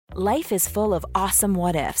Life is full of awesome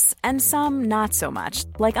what-ifs, and some not so much,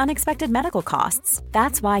 like unexpected medical costs.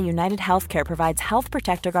 That's why United Healthcare provides Health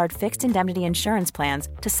Protector Guard fixed indemnity insurance plans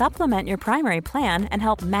to supplement your primary plan and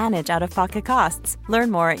help manage out-of-pocket costs.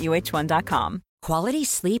 Learn more at uh1.com. Quality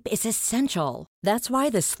sleep is essential. That's why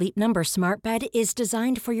the Sleep Number Smart Bed is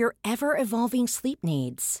designed for your ever-evolving sleep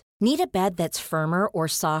needs. Need a bed that's firmer or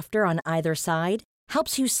softer on either side?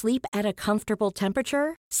 Helps you sleep at a comfortable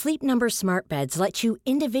temperature? Sleep Number Smart Beds let you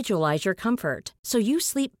individualize your comfort, so you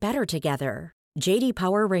sleep better together. J.D.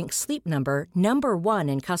 Power ranks Sleep Number number 1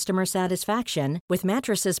 in customer satisfaction with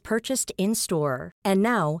mattresses purchased in-store. And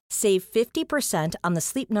now, save 50% on the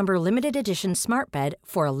Sleep Number Limited Edition Smart Bed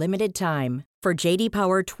for a limited time. For J.D.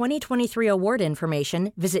 Power 2023 award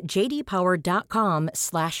information, visit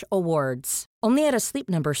jdpower.com/awards. Only at a Sleep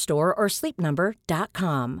Number store or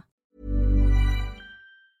sleepnumber.com.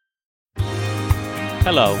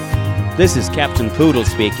 Hello, this is Captain Poodle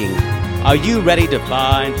speaking. Are you ready to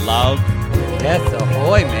find love? Yes,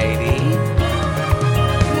 ahoy, matey.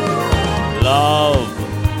 Love.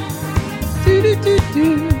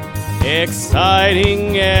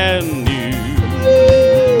 Exciting and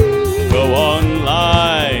new. Go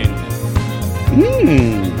online.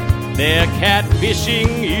 They're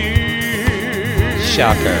catfishing you.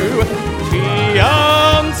 Shocker.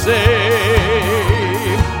 Fiancé.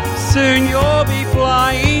 Soon you'll be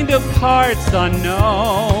flying to parts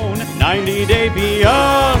unknown. 90-day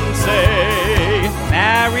Beyonce.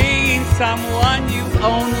 Marrying someone you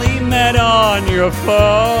only met on your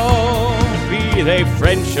phone. Be they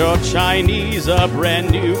French or Chinese, a brand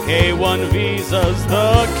new K1 visa's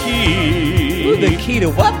the key. Ooh, the key to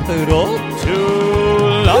what, Poodle? To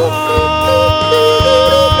love.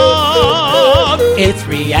 It's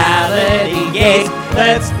reality gaze.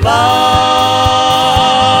 Let's love.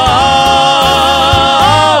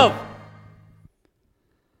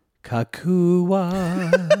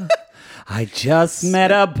 Kakua. I just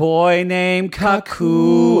met a boy named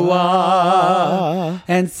Kakua,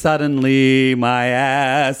 and suddenly my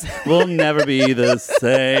ass will never be the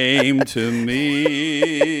same to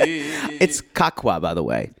me. It's Kakua, by the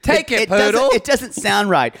way. Take it, Poodle. It doesn't sound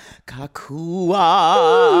right. Kakua.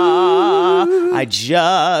 I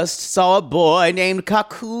just saw a boy named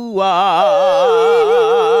Kakua,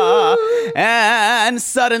 and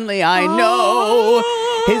suddenly I know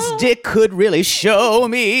his dick could really show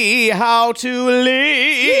me how to live.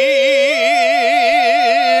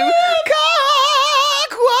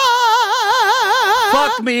 Kakua.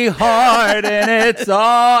 Fuck me hard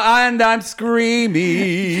and I'm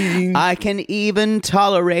screaming. I can even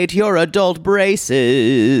tolerate your adult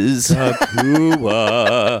braces.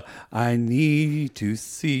 Kakua, I need to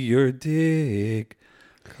see your dick.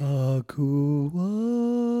 Kakua.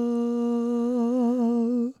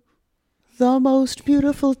 The most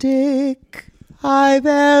beautiful dick I've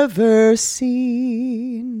ever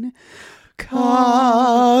seen.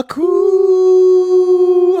 Kakua.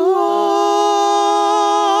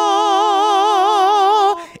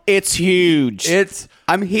 It's huge.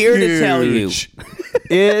 I'm here to tell you.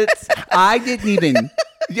 I didn't even.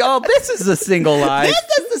 Y'all, this is a Single Life. This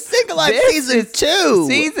is the Single Life season 2.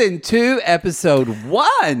 Season 2, episode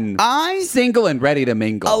 1. Single and ready to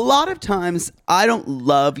mingle. A lot of times, I don't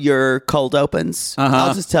love your cold opens.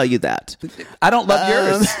 I'll just tell you that. I don't love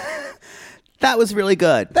yours. That was really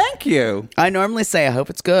good. Thank you. I normally say, I hope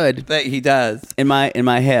it's good. That he does. In my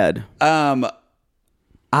head. I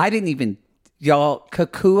didn't even. Y'all,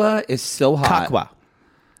 Kakua is so hot. Kakua.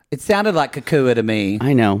 It sounded like Kakua to me.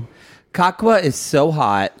 I know. Kakua is so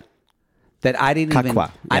hot that I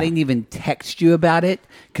didn't even text you about it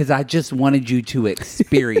because I just wanted you to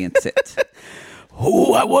experience it.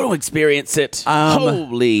 Oh, I want to experience it.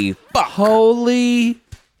 Holy fuck. Holy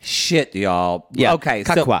shit, y'all. Yeah. Okay.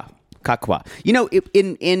 Kakua. Kakua. You know, it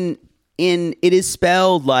is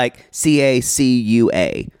spelled like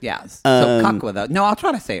Cacua. Yeah. So Kakua though. No, I'll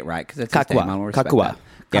try to say it right because it's his name. I'll respect Kakua. that.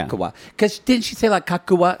 Kakua. Because didn't she say like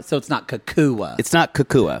Kakua? So it's not Kakua. It's not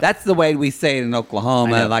Kakua. That's the way we say it in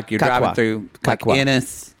Oklahoma. Like you're driving through like Kakua.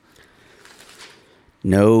 Ennis.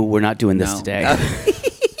 No, we're not doing this today.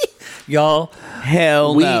 Y'all.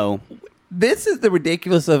 Hell no. This is the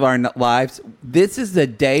ridiculous of our lives. This is the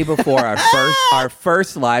day before our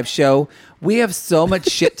first live show. We have so much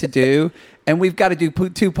shit to do. And we've got to do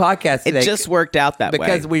 2 podcasts today. It just worked out that way.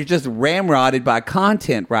 Because we're just ramrodded by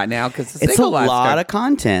content right now. Because it's a lot of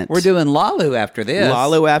content. We're doing Lalu after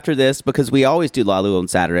this. Because we always do Lalu on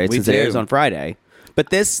Saturdays since it airs on Friday. But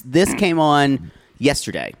this came on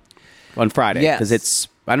yesterday, on Friday. Yes. Because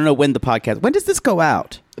I don't know when the podcast... When does this go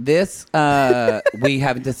out? This, we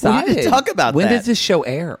haven't decided. We need to talk about when that. does this show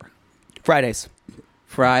air? Fridays.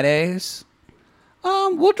 Fridays.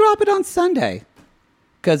 We'll drop it on Sunday.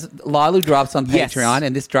 Because Lalu drops on Yes. Patreon,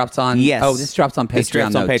 and this drops on... Yes. Oh, this drops on Patreon, This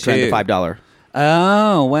drops on though, Patreon too. to $5.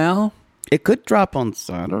 Oh, well... It could drop on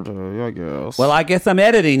Saturday, I guess. Well, I guess I'm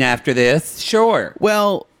editing after this. Sure.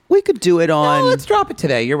 Well, we could do it on... No, let's drop it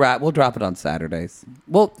today. You're right. We'll drop it on Saturdays.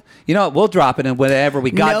 Well, you know what? We'll drop it in whatever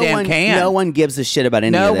we goddamn can. No one gives a shit about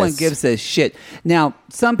any No of this. one gives a shit. Now,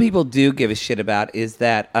 some people do give a shit about is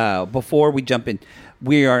that before we jump in,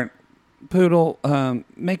 we are... Poodle,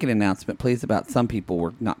 make an announcement, please, about some people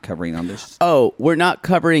we're not covering on this. Oh, we're not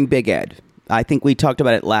covering Big Ed. I think we talked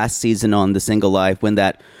about it last season on The Single Life when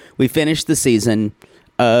we finished the season.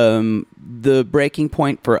 The breaking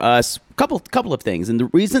point for us, couple of things, and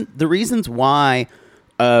the reasons why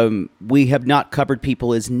we have not covered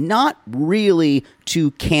people is not really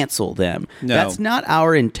to cancel them. No. That's not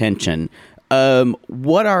our intention.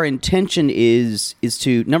 What our intention is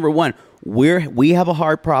to, number one, we have a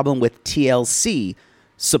hard problem with TLC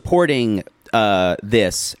supporting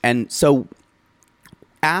this, and so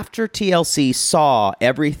after TLC saw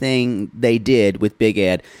everything they did with Big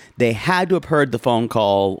Ed, they had to have heard the phone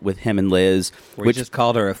call with him and Liz, Which just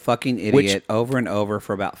called her a fucking idiot over and over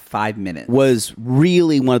for about 5 minutes. was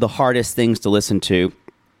really one of the hardest things to listen to,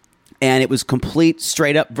 and it was complete,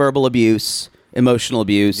 straight up verbal abuse, emotional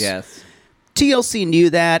abuse. Yes. TLC knew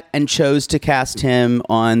that and chose to cast him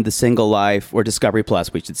on The Single Life, or Discovery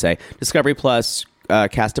Plus, we should say. Discovery Plus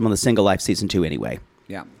cast him on The Single Life Season 2 anyway.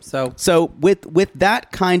 Yeah. So with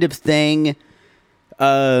that kind of thing,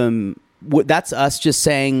 that's us just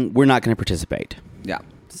saying we're not going to participate. yeah.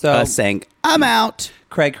 So Us saying, I'm out.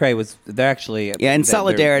 Cray was, they're actually... Yeah, in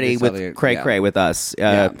solidarity they're with Cray yeah. Cray with us.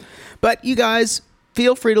 Yeah. But you guys,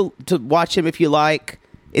 feel free to watch him if you like.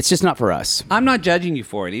 It's just not for us. I'm not judging you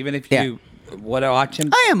for it, even if you want to watch him.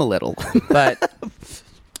 I am a little. But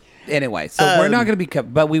anyway, so we're not going to be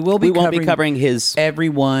but we will be we won't be covering his...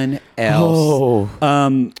 everyone else.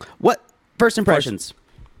 What? First impressions.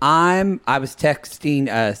 I was texting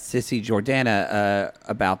Sissy Jordana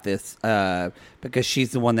about this because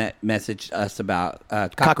she's the one that messaged us about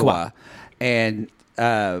Kakua. And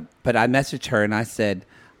but I messaged her and I said,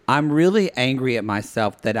 I'm really angry at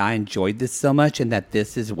myself that I enjoyed this so much and that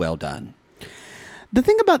this is well done. The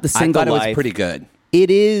thing about The Single I thought Life... it was pretty good. It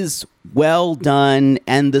is well done,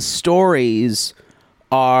 and the story is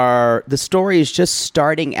just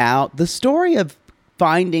starting out. The story of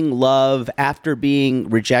finding love after being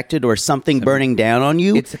rejected or something burning down on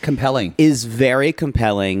you, It's compelling. is very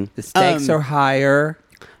compelling. The stakes are higher.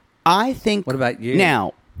 I think... What about you?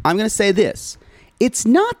 Now, I'm going to say this. It's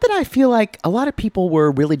not that I feel like a lot of people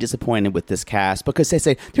were really disappointed with this cast because they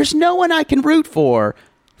say, there's no one I can root for.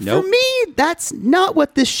 Nope. For me, that's not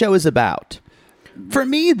what this show is about. For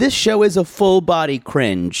me, this show is a full-body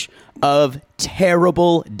cringe of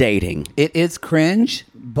terrible dating. It is cringe,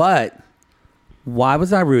 but why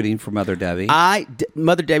was I rooting for Mother Debbie?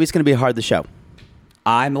 Mother Debbie's going to be a hard the show.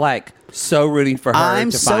 I'm like so rooting for her. I'm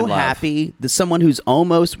to so find love. happy that someone who's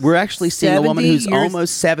we're actually seeing a woman 70 who's years-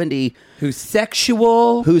 almost 70, Who's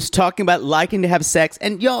sexual. who's talking about liking to have sex.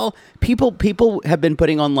 And y'all, people have been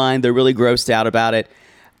putting online, they're really grossed out about it.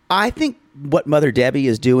 I think what Mother Debbie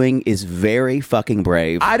is doing is very fucking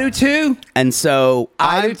brave. I do too. And so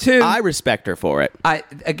I do too. I respect her for it.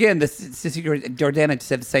 Again, the Sissy Jordana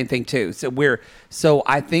said the same thing too. So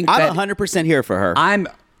I think I'm that 100% here for her. I'm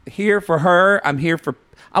here for her. I'm here for.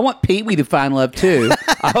 I want Pee Wee to find love too.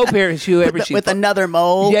 I hope with another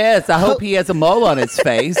mole. Yes, I hope he has a mole on his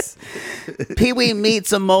face. Pee Wee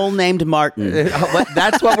meets a mole named Martin.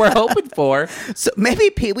 That's what we're hoping for. So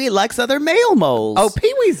maybe Pee Wee likes other male moles. Oh,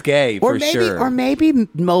 Pee Wee's gay for sure. Or maybe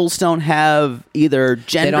moles don't have either They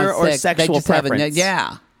gender don't or they sexual just have preference.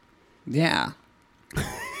 yeah.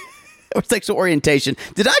 Or sexual orientation.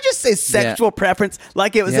 Did I just say sexual preference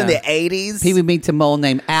like it was in the 80s? Pee Wee meets a mole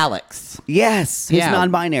named Alex. Yes, he's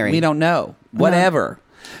non-binary. We don't know. Whatever.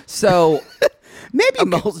 So maybe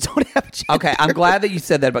moles don't have gender. okay, I'm glad that you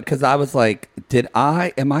said that because I was like,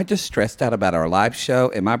 am I just stressed out about our live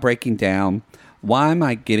show? Am I breaking down? Why am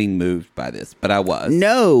I getting moved by this? But I was.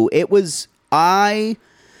 No, it was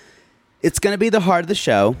it's going to be the heart of the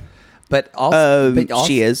show. But also,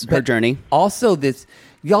 her journey. Also, this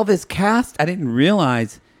cast, I didn't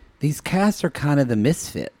realize these casts are kind of the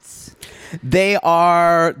misfits. They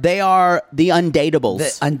are the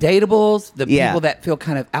undateables. The undateables, the people that feel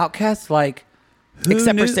kind of outcast, like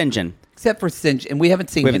Except for St. John. Except for St. John. And we haven't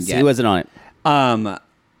seen him yet. He wasn't on it.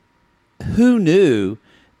 Who knew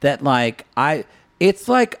that, it's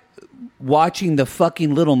like watching the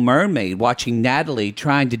fucking Little Mermaid, watching Natalie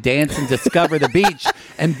trying to dance and discover the beach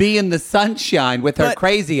and be in the sunshine with her But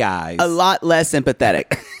crazy eyes. A lot less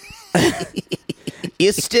sympathetic.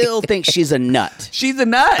 You still think she's a nut. She's a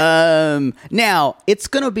nut. Now, it's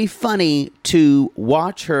going to be funny to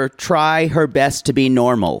watch her try her best to be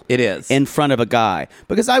normal. It is. In front of a guy.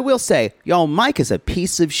 Because I will say, y'all, Mike is a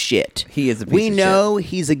piece of shit. He is a piece We of know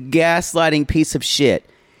he's a gaslighting piece of shit.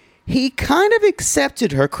 He kind of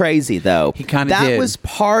accepted her crazy, though. He kind of did. did. That was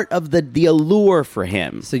part of the allure for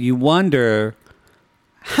him. So you wonder...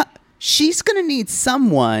 She's going to need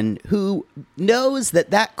someone who knows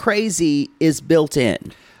that crazy is built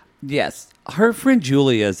in. Yes. Her friend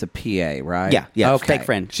Julia is a PA, right? Yeah. Okay. Fake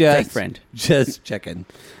friend. Just, Fake friend. Just checking.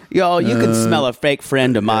 Y'all, you can smell a fake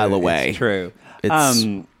friend a mile away. It's true. It's-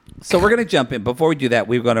 So we're going to jump in. Before we do that,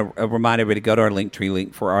 we're going to remind everybody to go to our Linktree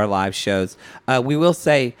link for our live shows. We will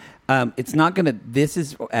say it's not going to... This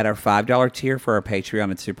is at our $5 tier for our Patreon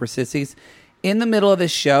and Super Sissies. In the middle of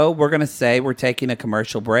this show, we're going to say we're taking a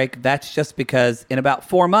commercial break. That's just because in about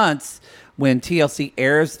 4 months, when TLC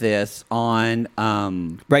airs this on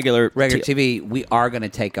regular TV, we are going to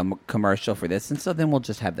take a commercial for this. And so then we'll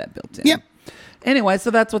just have that built in. Yep. Anyway,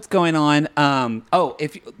 so that's what's going on.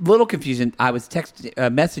 Little confusion. I was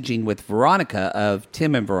messaging with Veronica of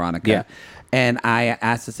Tim and Veronica. Yeah. And I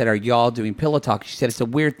asked, I said, are y'all doing Pillow Talk? She said, it's a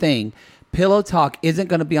weird thing. Pillow Talk isn't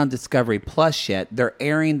going to be on Discovery Plus yet. They're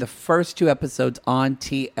airing the first 2 episodes on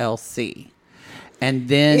TLC. And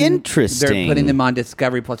then Interesting. they're putting them on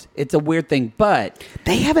Discovery Plus. It's a weird thing, but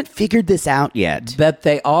They haven't figured this out yet.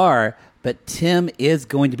 they are. But Tim is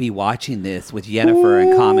going to be watching this with Yennefer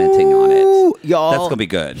and commenting on it. Y'all, that's going to be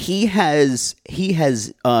good. He has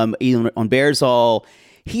even on Bears All,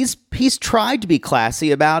 he's tried to be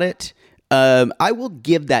classy about it. I will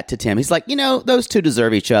give that to Tim. He's like, those two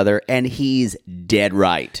deserve each other, and he's dead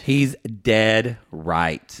right. He's dead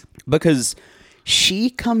right. Because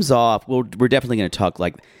she comes off, we're definitely going to talk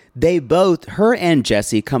like, they both, her and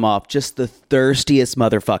Jesse, come off just the thirstiest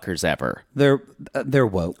motherfuckers ever. They're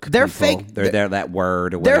woke. They're people. fake. They're that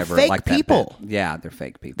word or They're whatever. fake like that people. bit. Yeah, they're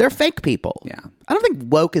fake people. They're fake people. Yeah. I don't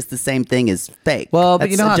think woke is the same thing as fake. Well, but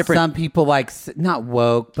That's you know a how different- some people not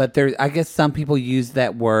woke, but I guess some people use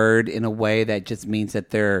that word in a way that just means that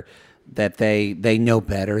they know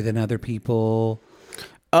better than other people.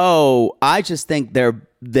 Oh, I just think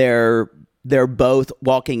they're both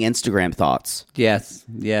walking Instagram thoughts. Yes.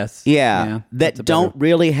 Yeah, that's that a don't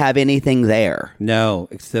really have anything there No,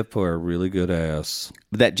 except for a really good ass.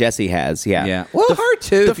 that Jesse has. Yeah, Yeah. Well, her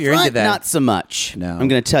too, The if you're into front, that. not so much. No. I'm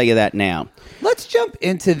going to tell you that now. Let's jump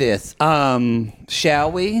into this.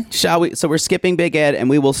 Shall we? Shall we? So we're skipping Big Ed, and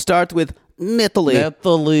we will start with Natalie,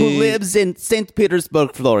 Natalie. who lives in St.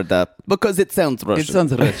 Petersburg, Florida, because it sounds Russian. It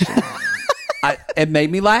sounds Russian. It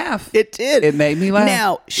made me laugh. It did. It made me laugh.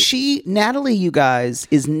 Now, Natalie, you guys,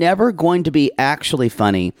 is never going to be actually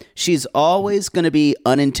funny. She's always going to be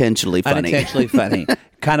unintentionally funny. Unintentionally funny.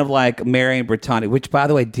 Kind of like Marion Brittani, which, by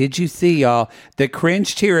the way, did you see, y'all? The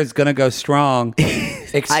cringe tier is going to go strong.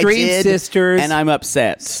 Extreme I did, Sisters, and I'm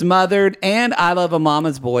upset. Smothered, and I Love a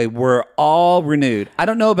Mama's Boy were all renewed. I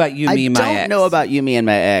don't know about you, me, and my ex. I don't know about You, Me, and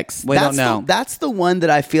My Ex. We don't know. That's the one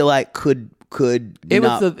that I feel like could It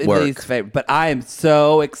not was the work. least favorite, but I am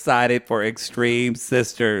so excited for Extreme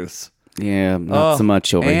Sisters. Yeah, not so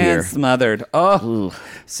much over and here. Smothered. Oh,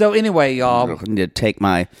 so anyway, y'all, I need to take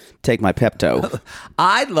my Pepto.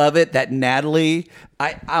 I love it that Natalie.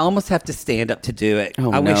 I almost have to stand up to do it.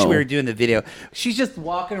 Oh, I wish no. we were doing the video. She's just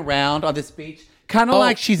walking around on this beach, kind of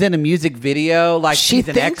like she's in a music video, like she's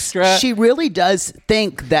an extra. She really does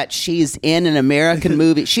think that she's in an American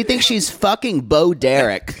movie. She thinks she's fucking Bo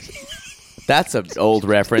Derek. That's an old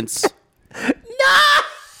reference.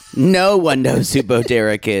 No one knows who Bo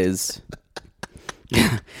Derek is.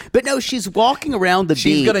 But no, she's walking around the beach.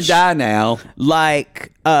 She's gonna die now.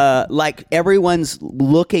 Like everyone's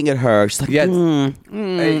looking at her. She's like,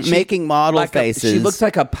 making model faces. She looks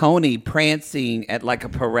like a pony prancing at like a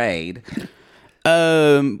parade.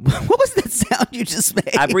 What was that sound you just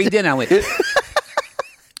made? I breathed in. I went.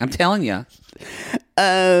 I'm telling you.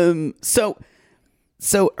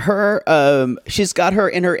 So her, she's got her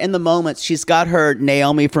in the moments. She's got her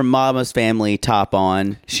Naomi from Mama's Family top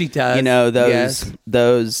on. She does. You know Yes.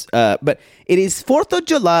 those. But it is 4th of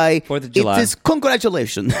July. 4th of July. It is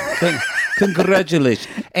congratulations.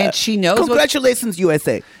 Congratulations. And she knows Congratulations,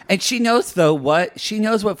 USA. And she knows though what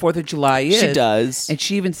 4th of July is. She does. And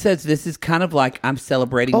she even says this is kind of like I'm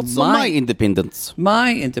celebrating Also, my independence.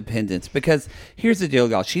 my independence, because here's the deal,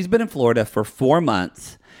 y'all. She's been in Florida for 4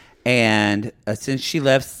 months, and since she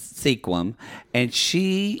left Sequim, and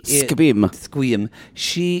she is Squim.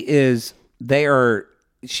 She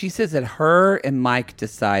says that her and Mike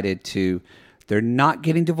decided they're not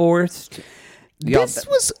getting divorced. This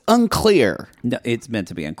was unclear. No, it's meant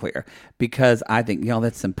to be unclear because I think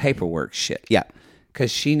that's some paperwork shit. Yeah.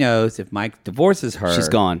 Because she knows if Mike divorces her, She's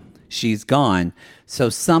gone. She's gone. So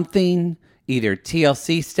something, either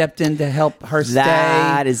TLC stepped in to help her stay.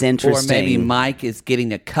 That is interesting. Or maybe Mike is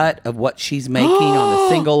getting a cut of what she's making on the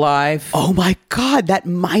single life. Oh my God, that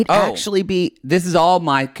might actually be. This is all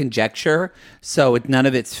my conjecture, so none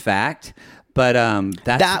of it's fact. But that's what I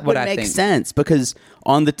think. That would make sense because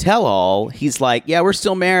on the tell-all, he's like, yeah, we're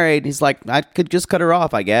still married. He's like, I could just cut her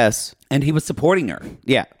off, I guess. And he was supporting her.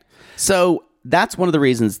 Yeah. So that's one of the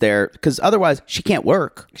reasons there, because otherwise she can't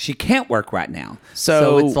work. She can't work right now.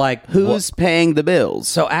 So it's like, who's paying the bills?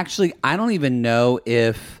 So actually, I don't even know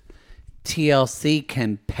if TLC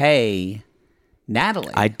can pay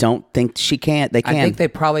Natalie. I don't think she can't. They can. I think they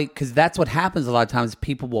probably, because that's what happens a lot of times.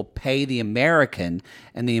 People will pay the American,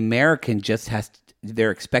 and the American just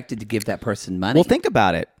they're expected to give that person money. Well, think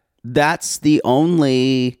about it. That's the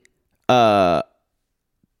only, they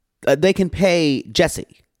can pay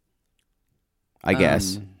Jesse, I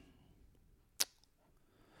guess.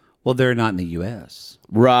 Well, they're not in the U.S.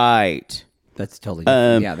 Right. That's totally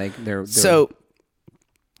different. Yeah, they're so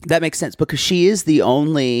that makes sense because she is the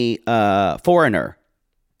only foreigner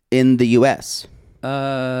in the U.S. Oh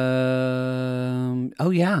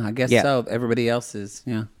yeah, I guess so. Everybody else is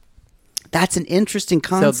That's an interesting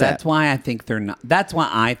concept. So that's why I think they're not. That's why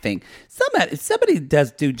I think somebody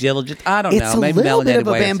does due diligence. I don't know. It's a Maybe little bit of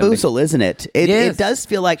a Melanated Way or something. bamboozle, isn't it? It Yes. does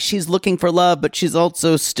feel like she's looking for love, but she's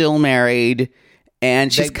also still married,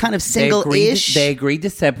 and she's kind of single-ish. They agreed to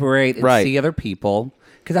separate and Right. see other people.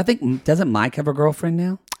 Because I think, doesn't Mike have a girlfriend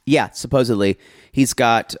now? Yeah, supposedly. He's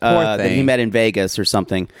got, that he thing. met in Vegas or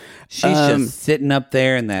something. She's just sitting up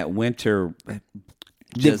there in that winter.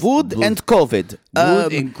 The wood and COVID.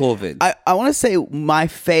 Wood and COVID. I want to say my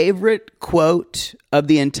favorite quote of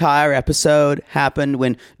the entire episode happened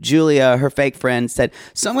when Julia, her fake friend, said,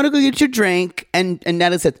 so I'm going to go get your drink. And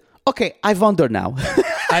Natalie said, okay, I wonder now.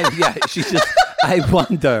 She's just, I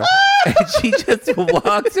wonder. And she just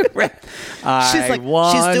walks around. She's like,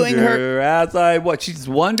 she's doing her as I what? She just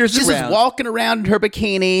wanders She's around. just walking around in her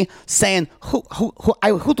bikini, saying, "Do I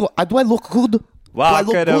look good?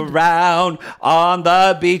 Walking around on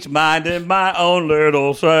the beach, minding my own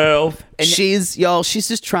little self." And she's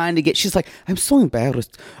just trying to get. She's like, I'm so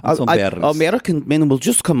embarrassed. American men will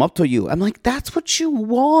just come up to you. I'm like, that's what you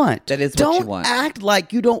want. That is don't what you want. Don't act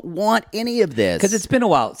like you don't want any of this because it's been a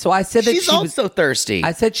while. So I said that she's also thirsty.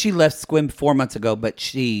 I said she left Squim 4 months ago, but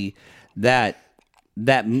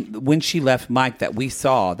that when she left Mike that we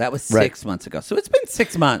saw, that was 6 months ago. So it's been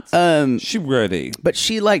 6 months. She ready. But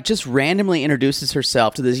she like just randomly introduces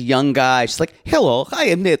herself to this young guy. She's like, hello, I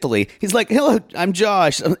am Natalie. He's like, hello, I'm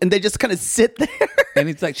Josh. And they just kind of sit there.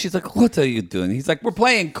 And she's like, what are you doing? He's like, we're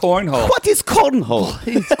playing cornhole. What is cornhole?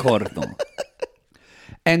 It's cornhole.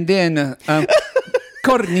 And then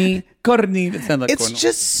corny. It sounds like it's cornhole.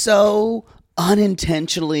 just so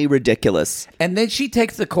unintentionally ridiculous. And then she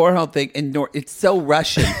takes the cornhole thing and it's so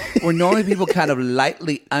Russian where normally people kind of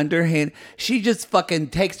lightly underhand. She just fucking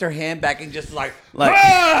takes her hand back and just like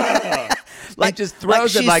just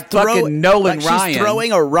throws it like fucking Nolan Ryan. She's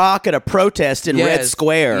throwing a rock at a protest in Red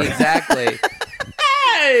Square. Exactly.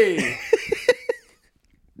 Hey!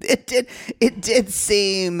 It did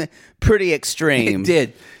seem pretty extreme. It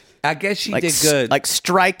did. I guess she did good. Like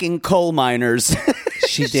striking coal miners.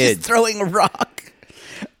 She did. She's throwing a rock.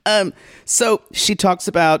 So she talks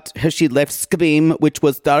about how she left Skabim, which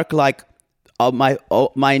was dark like my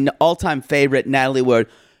all-time favorite Natalie Wood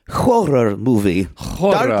horror movie.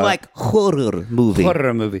 Dark like horror movie.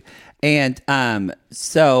 Horror movie. And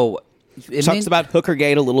so She talks about Hooker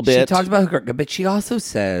Gate a little bit. She talks about Hooker, but she also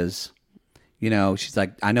says, she's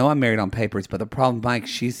like, I know I'm married on papers, but the problem, Mike,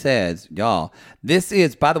 she says, y'all, this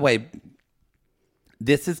is, by the way,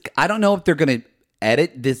 I don't know if they're going to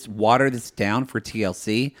edit this, water this down for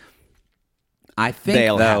TLC. I think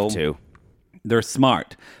they'll have to. They're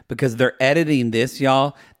smart because they're editing this,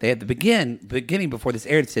 y'all. They at the beginning before this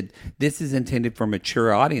aired said this is intended for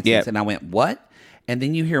mature audiences, Yep. and I went, what? And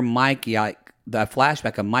then you hear Mike, the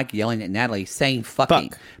flashback of Mike yelling at Natalie, saying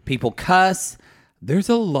 "fucking." Fuck. People cuss. There's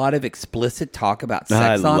a lot of explicit talk about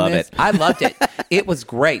sex on love this. it. I loved it. It was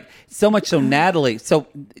great. So much so, Natalie. So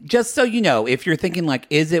just so you know, if you're thinking like,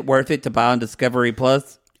 is it worth it to buy on Discovery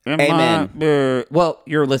Plus? Amen. Well,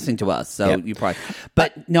 you're listening to us, so Yep. you probably.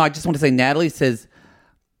 But no, I just want to say, Natalie says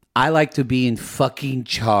I like to be in fucking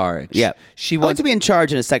charge. Yeah. She I want wants to be in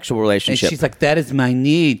charge in a sexual and relationship. she's like, that is my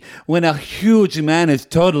need. When a huge man is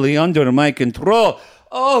totally under my control.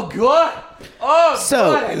 Oh, God. Oh,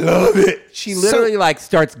 So- God, I love it. She literally,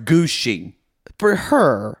 starts gooshing. For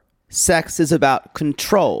her, sex is about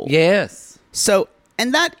control. Yes. So,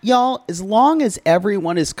 and that, y'all, as long as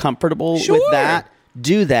everyone is comfortable Sure. with that,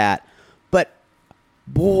 do that. But,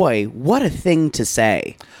 boy, what a thing to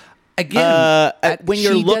say. Again, When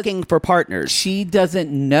you're looking for partners. she doesn't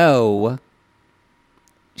know.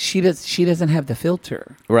 She doesn't have the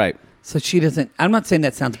filter. Right. So she doesn't. I'm not saying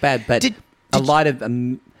that sounds bad, but a lot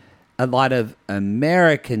of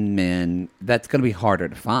American men, that's going to be harder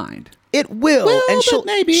to find. It will. Well, and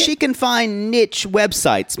but she can find niche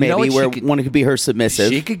websites, You know maybe, what? where She could- one could be her submissive.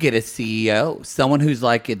 She could get a CEO, someone who's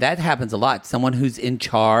that happens a lot. Someone who's in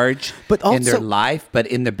charge But in their also- life, but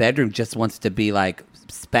in the bedroom just wants to be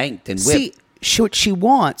spanked and whipped. See, what she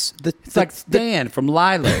wants, It's like Stan from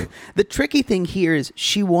Lilo. the tricky thing here is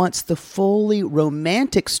she wants the fully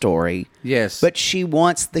romantic story. Yes. But she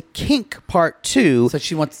wants the kink part too. So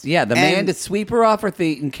she wants, the man And- to sweep her off her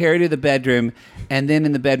feet and carry her to the bedroom, and then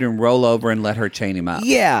in the bedroom roll over and let her chain him up.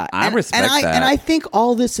 Yeah. I respect that. And I think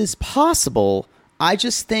all this is possible. I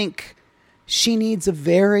just think she needs a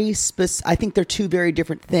very I think they're two very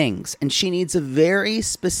different things. And she needs a very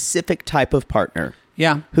specific type of partner.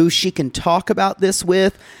 Yeah. Who she can talk about this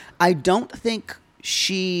with. I don't think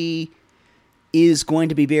she is going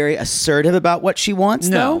to be very assertive about what she wants,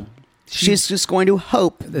 No. though. She's just going to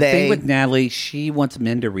hope The thing with Natalie, she wants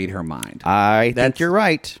men to read her mind. I think That's- you're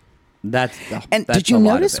right. That's And that's did you a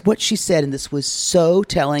lot of notice it. what she said? And this was so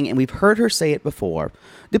telling, and we've heard her say it before.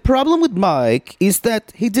 The problem with Mike is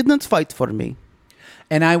that he did not fight for me.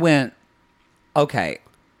 And I went, okay,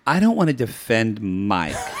 I don't want to defend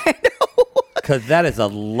Mike. Because that is the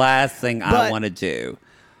last thing I But- want to do.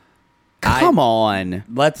 Come on.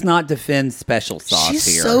 Let's not defend Special Sauce She's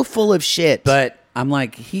here. so full of shit. But I'm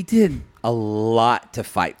like, he did a lot to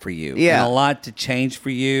fight for you. Yeah. And a lot to change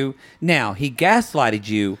for you. Now, he gaslighted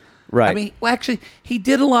you. Right. I mean, well, actually, he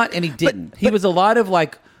did a lot and he didn't. He was a lot of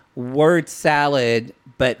word salad,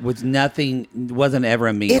 but wasn't ever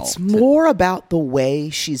a meal. it's more about the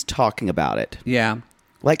way she's talking about it. Yeah.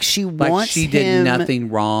 Like she Like wants she him, did nothing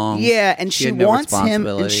wrong. Yeah, and she had no wants him, and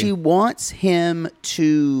responsibility. she wants him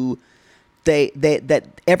to. That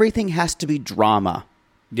everything has to be drama.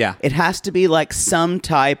 Yeah. It has to be like some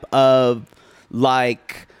type of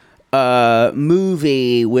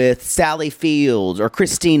movie with Sally Fields or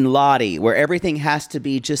Christine Lottie, where everything has to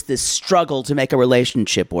be just this struggle to make a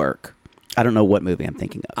relationship work. I don't know what movie I'm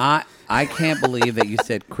thinking of. I can't believe that you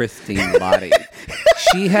said Christine Lottie.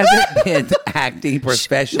 She hasn't been acting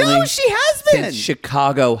professionally. No, she has been. Since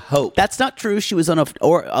Chicago Hope. That's not true. She was on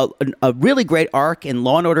a really great arc in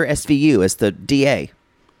Law and Order SVU as the DA.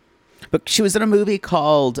 But she was in a movie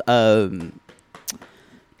called not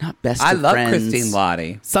Best I of love Friends. Christine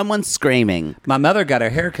Lottie. Someone screaming. My mother got her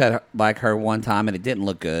haircut like her one time, and it didn't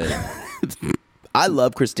look good. I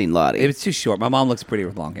love Christine Lottie. It was too short. My mom looks pretty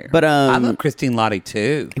with long hair. But, I love Christine Lottie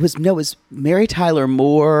too. It was Mary Tyler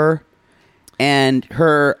Moore, and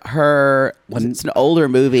it's an older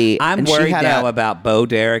movie. I'm and she worried had now about Bo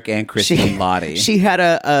Derek and Christine Lottie. She had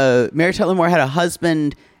Mary Tyler Moore had a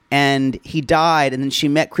husband, and he died, and then she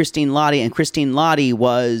met Christine Lottie, and Christine Lottie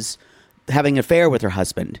was having an affair with her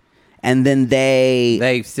husband, and then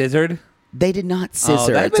they scissored. They did not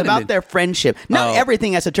scissor. that It's would've about been- their friendship. Not Oh.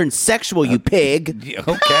 everything has to turn sexual, you pig.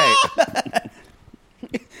 Okay.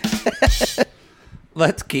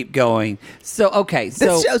 Let's keep going. So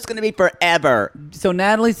This show's going to be forever. So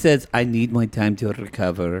Natalie says, I need my time to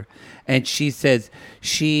recover. And she says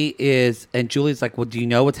she is, and Julie's like, well, do you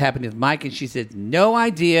know what's happening with Mike? And she says, no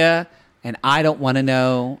idea. And I don't want to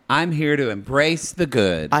know. I'm here to embrace the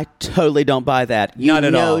good. I totally don't buy that. You Not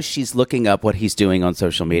at know all. she's looking up what he's doing on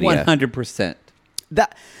social media. 100%.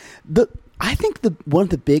 I think one of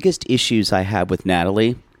the biggest issues I have with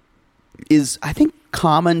Natalie is, I think,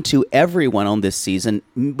 common to everyone on this season,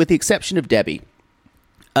 with the exception of Debbie.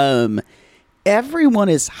 Everyone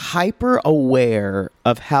is hyper aware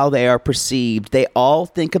of how they are perceived. They all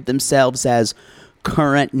think of themselves as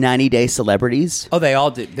current 90-day celebrities. Oh, they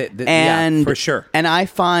all do. Yeah, for sure. And I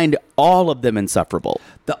find all of them insufferable.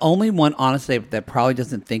 The only one, honestly, that probably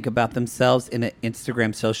doesn't think about themselves in an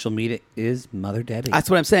Instagram social media is Mother Debbie.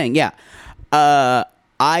 That's what I'm saying. Yeah.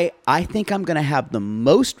 I think I'm going to have the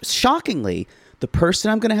most, shockingly, the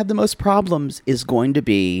person I'm going to have the most problems is going to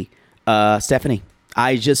be Stephanie.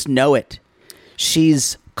 I just know it.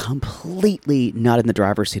 She's completely not in the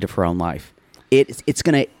driver's seat of her own life. It's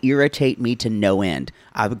going to irritate me to no end.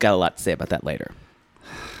 I've got a lot to say about that later.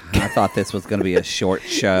 I thought this was going to be a short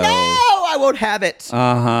show. No, I won't have it.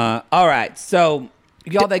 Uh-huh. All right. So,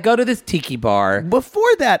 y'all, they go to this tiki bar.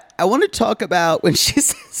 Before that, I want to talk about when she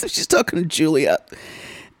says, so she's talking to Julia.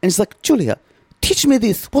 And she's like, Julia, teach me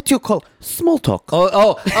this. What do you call small talk?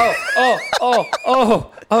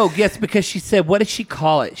 Oh, yes, because she said, what did she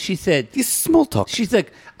call it? She said, This small talk. she's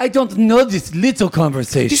like, I don't know this little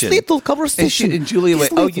conversation. This little conversation. And Julia This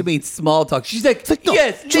went, oh, little- you mean small talk? She's like, It's like, no,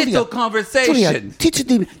 yes, Julia, little conversation.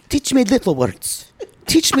 Julia, teach me little words.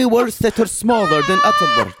 Teach me words that are smaller than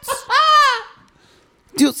other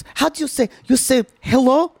words. How do you say? You say,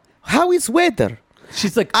 hello? How is weather?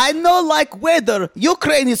 She's like, I know like weather.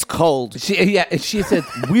 Ukraine is cold. she said,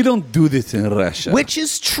 we don't do this in Russia. Which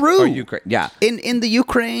is true. Or Ukraine, yeah. In the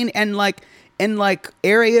Ukraine and in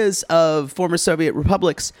areas of former Soviet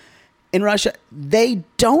republics in Russia, they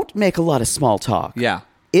don't make a lot of small talk. Yeah.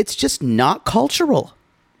 It's just not cultural.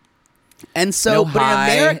 And so, No but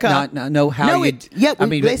hi, in America, no how no,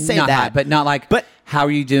 you. they say not that, hi, but not like. But how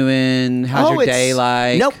are you doing? How's your day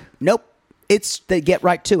like? Nope. It's they get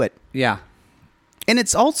right to it, Yeah, and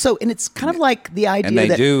it's kind of like the idea and they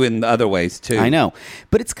that do in other ways too. I know,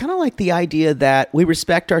 but it's kind of like the idea that we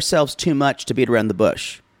respect ourselves too much to beat around the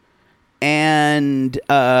bush, and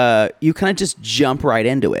you kind of just jump right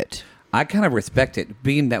into it. I kind of respect it,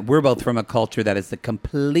 being that we're both from a culture that is the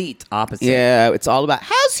complete opposite. Yeah, it's all about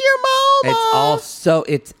how's your mama.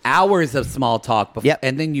 It's hours of small talk. Yep.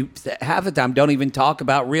 And then you half the time don't even talk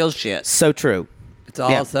about real shit. So true. It's all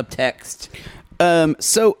Yeah. subtext.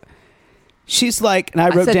 So she's like, and I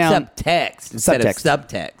wrote said down subtext instead of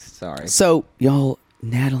subtext. Sorry. So y'all,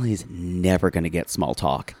 Natalie's never gonna get small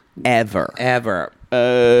talk ever.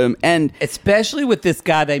 And Especially with this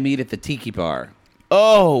guy they meet at the tiki bar.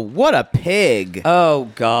 oh, what a pig! Oh,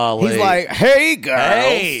 golly. He's like, hey, girls.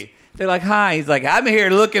 hey. They're like, hi. He's like, I'm here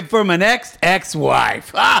looking for my next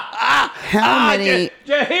ex-wife. How many- Did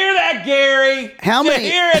you hear that, Gary? How did many-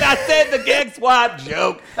 you hear it? I said the ex-wife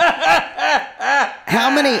joke. How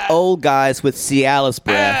many old guys with Cialis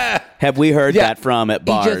breath have we heard that from at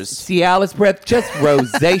bars? Cialis breath, just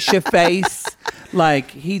rosacea face.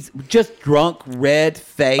 Like, he's just drunk, red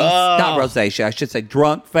face. Not rosacea, I should say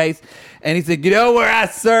drunk face. And he said, you know where I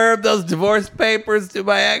served those divorce papers to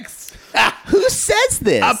my ex? Who says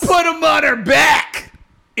this? I put them on her back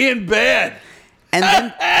in bed. and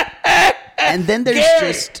then, and then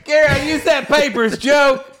there's Gary, I used that papers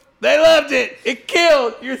joke. They loved it. It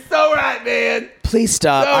killed. You're so right, man. Please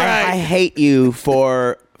stop. All right. I hate you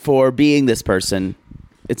for being this person.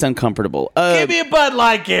 It's uncomfortable. Give me a Bud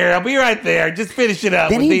Light, Gary. I'll be right there. Just finish it up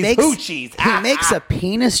Then with he these makes hoochies. he makes a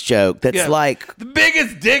penis joke that's Yeah. like, the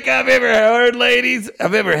biggest dick I've ever heard, ladies,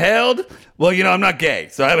 I've ever held. Well, I'm not gay,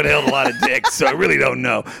 so I haven't held a lot of dicks, so I really don't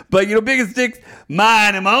know. But, biggest dicks,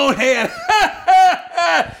 mine in my own hand.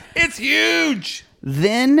 It's huge.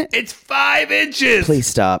 then It's 5 inches. please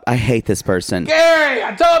stop. I hate this person. Gary,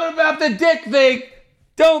 I told him about the dick thing.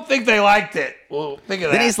 Don't think they liked it. Well, think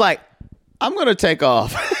of that. Then he's like, I'm going to take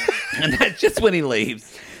off. and that's just when he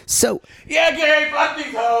leaves. So Yeah, Gary, fuck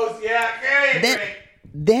these hoes. Yeah, Gary.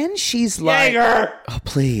 then she's like, Jaeger. oh,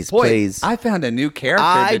 please, Boy, please. I found a new character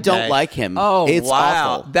I today. don't like him. Oh, It's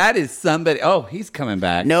wow. awful. That is somebody. Oh, he's coming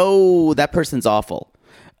back. No, that person's awful.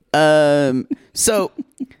 So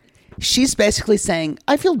she's basically saying,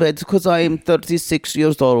 I feel bad because I am 36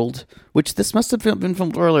 years old, which this must have been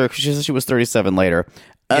filmed earlier because she said she was 37 later.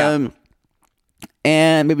 Yeah.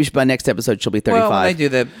 And maybe by next episode she'll be 35. Well, when they do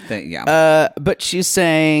the thing, yeah. But she's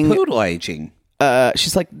saying, Poodle aging.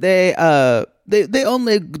 she's like, they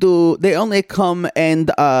only come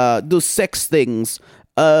and do sex things.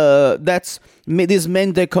 That's these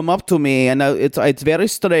men, they come up to me and it's very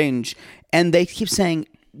strange. And they keep saying,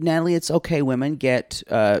 Natalie, it's okay. Women get,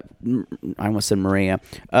 I almost said Maria,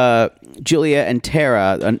 Julia and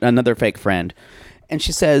Tara, another fake friend. And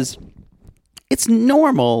she says, it's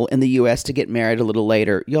normal in the U.S. to get married a little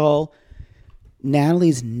later. Y'all,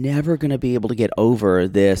 Natalie's never going to be able to get over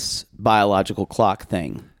this biological clock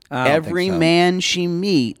thing. I don't Every think so. man she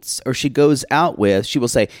meets or she goes out with, she will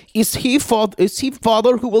say, is he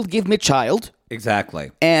father who will give me child?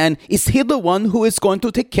 Exactly. And is he the one who is going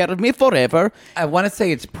to take care of me forever? I want to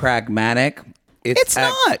say it's pragmatic. It's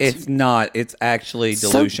not. It's not. It's actually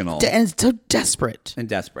delusional And so desperate. and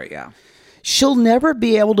desperate, yeah. She'll never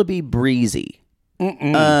be able to be breezy.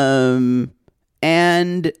 And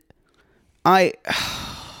I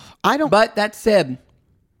don't. But that said,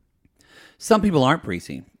 some people aren't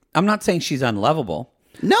breezy. I'm not saying she's unlovable.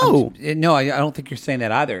 No. No, I don't think you're saying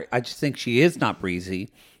that either. I just think she is not breezy.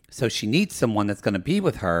 So she needs someone that's going to be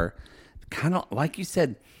with her. Kind of like you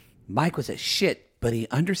said, Mike was a shit. But he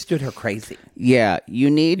understood her crazy. Yeah, you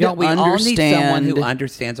need to We understand. all need someone who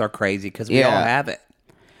understands our crazy because we all have it.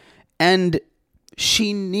 And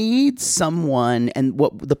she needs someone, and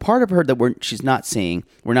what the part of her that we're not seeing,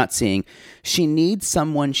 she needs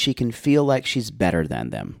someone she can feel like she's better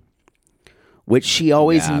than them, which she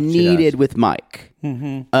always needed with Mike.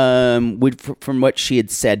 Mm-hmm. From what she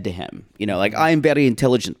had said to him, like, I'm a very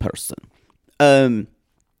intelligent person. I'm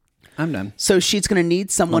done. So she's going to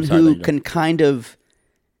need someone who can kind of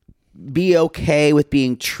be okay with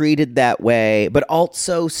being treated that way, but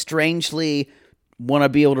also strangely want to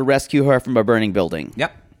be able to rescue her from a burning building.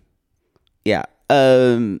 Yep. Yeah.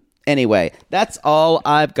 Anyway, that's all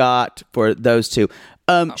I've got for those two.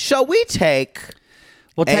 Shall we take?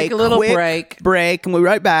 We'll take a little break, and we'll be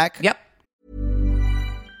right back. Yep.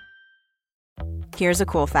 Here's a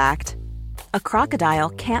cool fact. A crocodile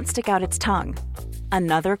can't stick out its tongue.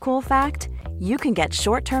 Another cool fact, you can get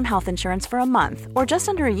short-term health insurance for a month or just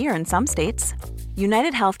under a year in some states.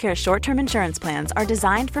 United Healthcare short-term insurance plans are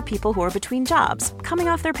designed for people who are between jobs, coming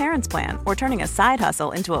off their parents' plan, or turning a side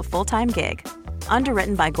hustle into a full-time gig.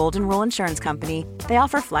 Underwritten by Golden Rule Insurance Company, they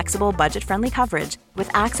offer flexible, budget-friendly coverage with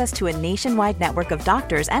access to a nationwide network of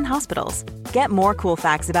doctors and hospitals. Get more cool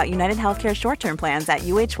facts about United Healthcare short-term plans at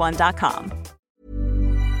uh1.com.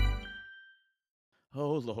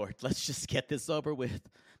 Oh, Lord, let's just get this over with.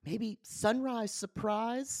 Maybe sunrise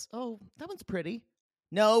surprise? Oh, that one's pretty.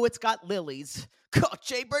 No, it's got lilies. God,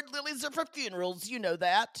 Jaybird lilies are for funerals, you know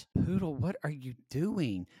that. Poodle, what are you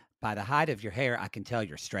doing? By the height of your hair, I can tell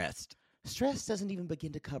you're stressed. Stress doesn't even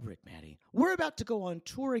begin to cover it, Maddie. We're about to go on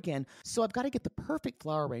tour again, so I've got to get the perfect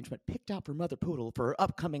flower arrangement picked out for Mother Poodle for her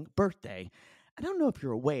upcoming birthday. I don't know if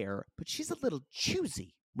you're aware, but she's a little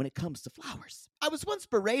choosy when it comes to flowers. I was once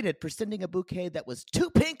berated for sending a bouquet that was too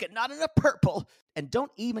pink and not enough purple. And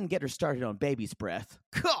don't even get her started on baby's breath.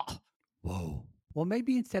 God. Whoa. Well,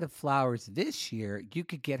 maybe instead of flowers this year, you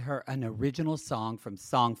could get her an original song from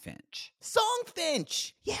Songfinch.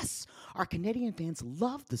 Songfinch! Yes! Our Canadian fans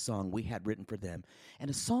loved the song we had written for them. And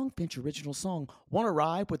a Songfinch original song won't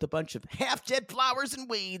arrive with a bunch of half-dead flowers and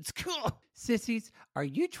weeds. Sissies, are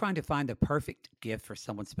you trying to find the perfect gift for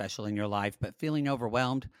someone special in your life but feeling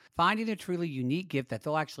overwhelmed? Finding a truly unique gift that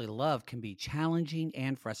they'll actually love can be challenging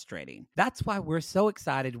and frustrating. That's why we're so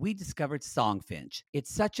excited we discovered Songfinch.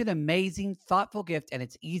 It's such an amazing, thoughtful gift, and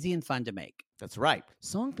it's easy and fun to make. That's right.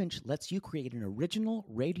 Songfinch lets you create an original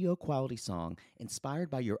radio quality song inspired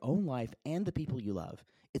by your own life and the people you love.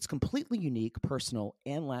 It's completely unique, personal,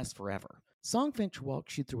 and lasts forever. Songfinch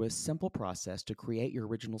walks you through a simple process to create your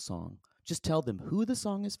original song. Just tell them who the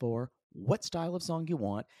song is for, what style of song you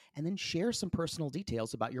want, and then share some personal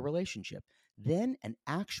details about your relationship. Then an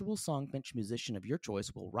actual Songfinch musician of your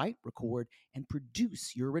choice will write, record, and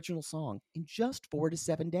produce your original song in just 4 to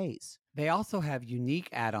 7 days. They also have unique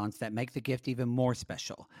add-ons that make the gift even more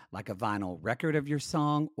special, like a vinyl record of your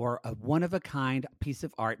song or a one-of-a-kind piece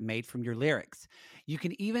of art made from your lyrics. You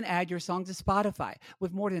can even add your song to Spotify.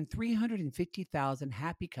 With more than 350,000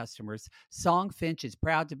 happy customers, Songfinch is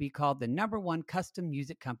proud to be called the #1 custom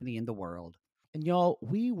music company in the world. And y'all,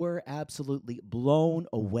 we were absolutely blown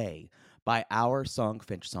away by our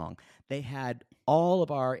Songfinch song. They had all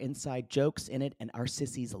of our inside jokes in it, and our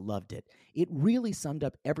sissies loved it. It really summed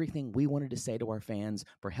up everything we wanted to say to our fans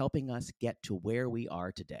for helping us get to where we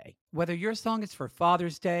are today. Whether your song is for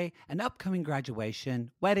Father's Day, an upcoming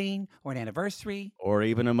graduation, wedding, or an anniversary, Or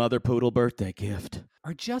even a Mother Poodle birthday gift.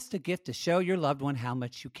 or just a gift to show your loved one how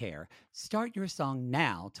much you care, start your song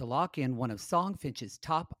now to lock in one of Songfinch's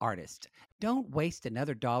top artists. Don't waste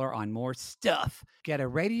another dollar on more stuff. Get a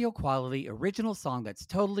radio quality original song that's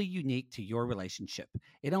totally unique to your relationship.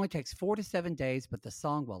 It only takes 4 to 7 days, but the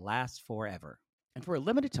song will last forever. And for a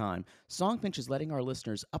limited time, Songfinch is letting our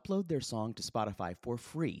listeners upload their song to Spotify for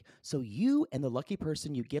free, so you and the lucky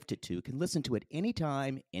person you gift it to can listen to it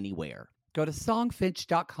anytime, anywhere. Go to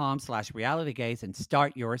songfinch.com/realitygaze and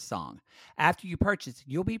start your song. After you purchase,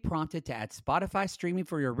 you'll be prompted to add Spotify streaming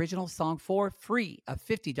for your original song for free, a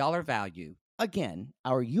 $50 value. Again,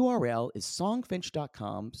 our URL is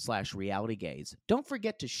songfinch.com/realitygaze. Don't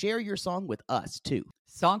forget to share your song with us, too.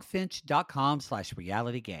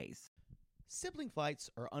 Songfinch.com/realitygaze. Sibling fights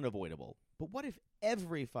are unavoidable, but what if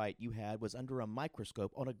every fight you had was under a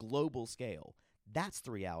microscope on a global scale? That's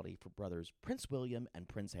the reality for brothers Prince William and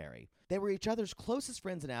Prince Harry. They were each other's closest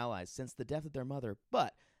friends and allies since the death of their mother,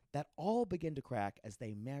 but that all began to crack as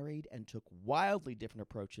they married and took wildly different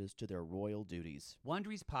approaches to their royal duties.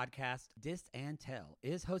 Wondery's podcast, Dis and Tell,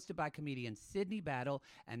 is hosted by comedians Sydney Battle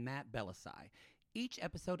and Matt Belisai. Each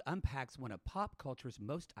episode unpacks one of pop culture's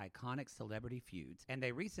most iconic celebrity feuds, and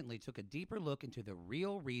they recently took a deeper look into the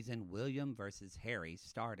real reason William versus Harry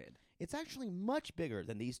started. It's actually much bigger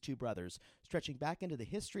than these two brothers, stretching back into the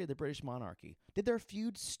history of the British monarchy. Did their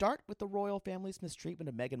feud start with the royal family's mistreatment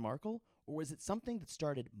of Meghan Markle, or was it something that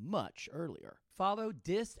started much earlier? Follow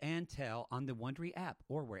Dis and Tell on the Wondery app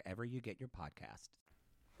or wherever you get your podcast.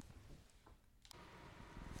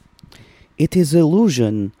 It is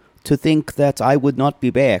illusion to think that I would not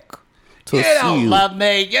be back to You see don't you. love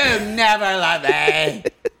me. You never love me.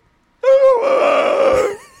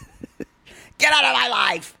 Get out of my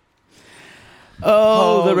life!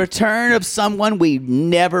 Oh, the return of someone we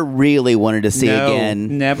never really wanted to see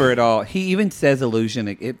again. Never at all. He even says illusion.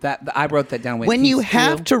 I wrote that down. When you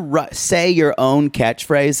have to say your own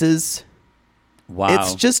catchphrases, wow,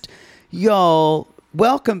 it's just, y'all,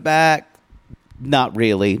 welcome back. Not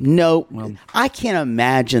really. No, I can't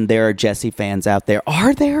imagine there are Jesse fans out there.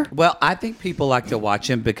 Are there? Well, I think people like to watch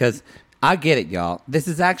him because I get it, y'all. This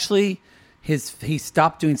is actually he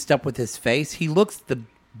stopped doing stuff with his face. He looks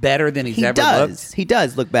better than he's ever looked. He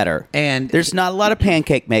does look better. And there's not a lot of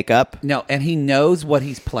pancake makeup. No, and he knows what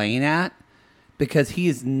he's playing at because he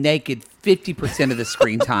is naked 50% of the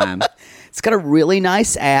screen time. It's got a really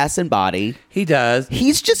nice ass and body. He does.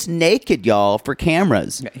 He's just naked, y'all, for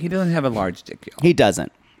cameras. He doesn't have a large dick, y'all. He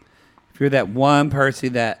doesn't. If you're that one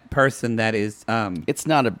person that is it's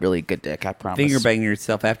not a really good dick, I promise. Finger banging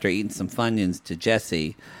yourself after eating some Funyuns to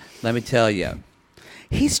Jesse, let me tell you.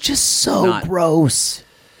 He's just so gross.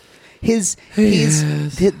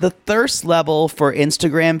 The thirst level for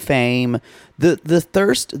Instagram fame, the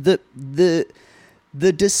thirst,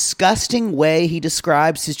 the disgusting way he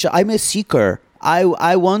describes his I'm a seeker.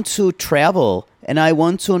 I want to travel and I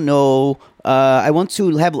want to know. I would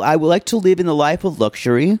like to live in the life of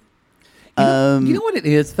luxury. You know what it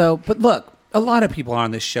is, though? But look, a lot of people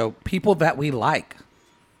on this show, people that we like,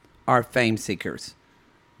 are fame seekers.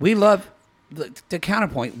 We love, the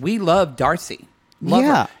counterpoint, we love Darcy. Love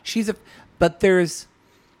her. But there's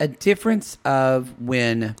a difference of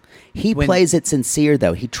when he plays it sincere,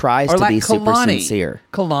 though. He tries to be super sincere.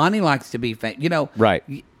 Kalani likes to be fame, right?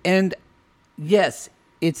 And yes,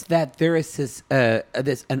 it's that there is this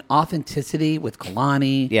an authenticity with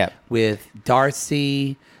Kalani, with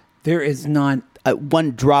Darcy. There is not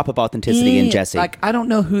one drop of authenticity in Jesse. Like, I don't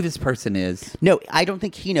know who this person is. No, I don't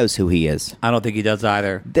think he knows who he is. I don't think he does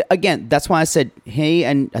either. Again, that's why I said hey,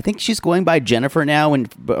 and I think she's going by Jennifer now,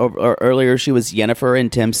 or earlier she was Yennefer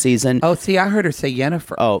in Tim's season. Oh, see, I heard her say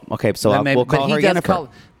Yennefer. Oh, okay, so we'll call her Yennefer.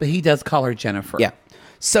 But he does call her Jennifer. Yeah.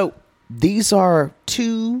 So these are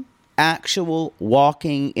two actual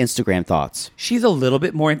walking Instagram thoughts. She's a little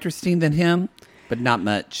bit more interesting than him, but not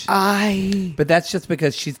much. But that's just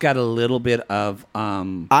because she's got a little bit of.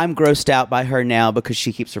 I'm grossed out by her now because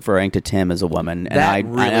she keeps referring to Tim as a woman, and that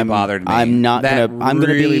really bothered me. I'm not that gonna. I'm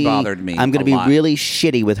really gonna be bothered me. I'm gonna be really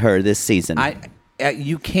shitty with her this season.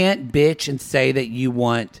 You can't bitch and say that you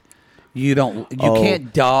want. You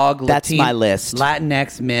can't dog. That's my list.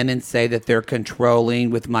 Latinx men and say that they're controlling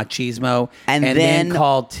with machismo, and then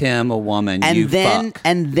call Tim a woman.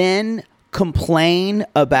 And then complain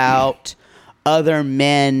about other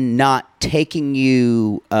men not taking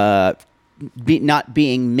you, not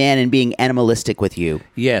being men and being animalistic with you.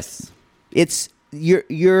 Yes, it's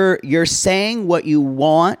you're saying what you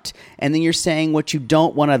want, and then you're saying what you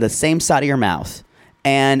don't want out of the same side of your mouth.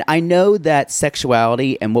 And I know that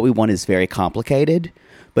sexuality and what we want is very complicated,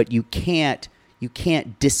 but you can't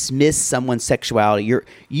dismiss someone's sexuality.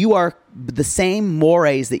 You are the same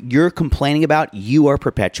mores that you're complaining about, you are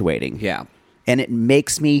perpetuating. Yeah. And it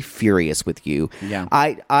makes me furious with you. Yeah.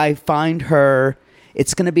 I find her,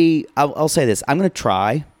 it's going to be, I'll say this, I'm going to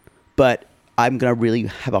try, but I'm going to really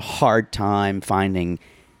have a hard time finding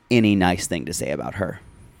any nice thing to say about her.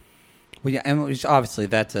 Well, yeah, and obviously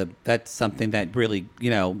that's something that really,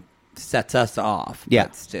 sets us off. Yeah.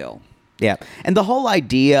 But still. Yeah. And the whole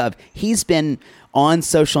idea of he's been on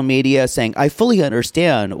social media saying, I fully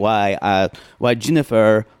understand why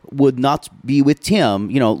Jennifer would not be with Tim.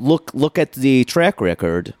 Look at the track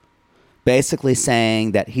record. Basically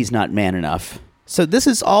saying that he's not man enough. So this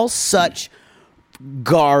is all such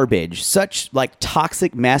garbage, such like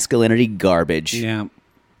toxic masculinity garbage. Yeah.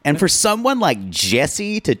 And for someone like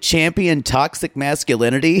Jesse to champion toxic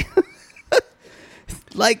masculinity,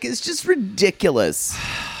 like, it's just ridiculous.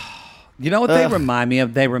 You know what they remind me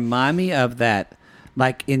of? They remind me of that,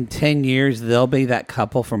 like, in 10 years, they'll be that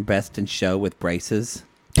couple from Best in Show with braces.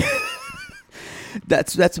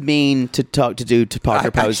 That's mean to do to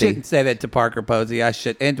Parker Posey. I shouldn't say that to Parker Posey. I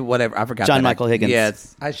should, and to whatever. I forgot. John Michael Higgins.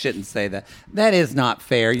 Yes, I shouldn't say that. That is not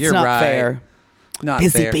fair. You're it's not right. fair. Not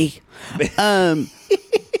Busy fair. bee.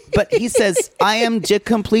 But he says, I am the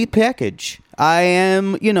complete package. I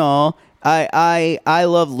am, I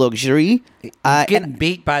love luxury. Getting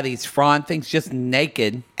beat by these fraud things just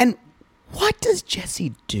naked. And what does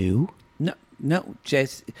Jesse do? No,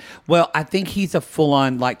 Jesse. Well, I think he's a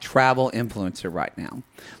full-on travel influencer right now.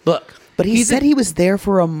 Look, But he said he was there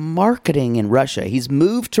for a marketing in Russia. He's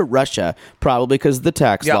moved to Russia probably because of the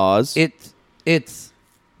tax laws.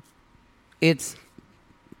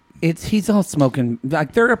 He's all smoking.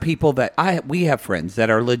 There are people that we have friends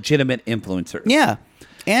that are legitimate influencers. Yeah.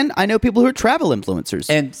 And I know people who are travel influencers.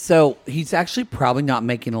 And so he's actually probably not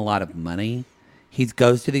making a lot of money. He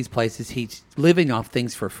goes to these places. He's living off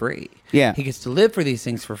things for free. Yeah. He gets to live for these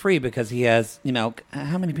things for free because he has,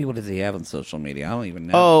 how many people does he have on social media? I don't even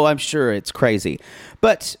know. Oh, I'm sure it's crazy.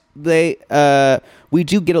 But we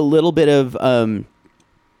do get a little bit of,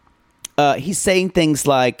 he's saying things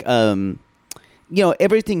like,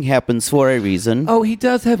 everything happens for a reason. Oh, he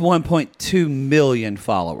does have 1.2 million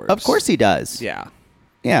followers. Of course he does. Yeah.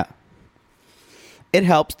 Yeah. It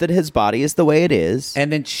helps that his body is the way it is.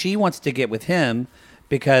 And then she wants to get with him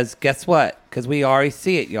because guess what? Because we already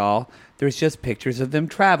see it, y'all. There's just pictures of them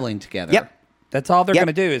traveling together. Yep. That's all they're Yep.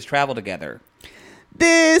 going to do is travel together.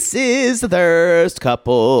 This is the thirst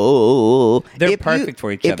couple. They're perfect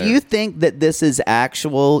for each other. If you think that this is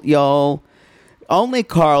actual, y'all, only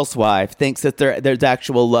Carl's wife thinks that there's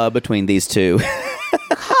actual love between these two.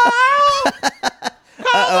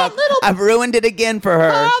 Carl, I've ruined it again for her.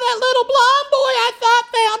 that little blonde boy I thought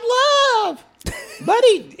found love. But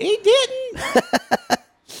he didn't.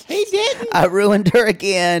 He didn't. I ruined her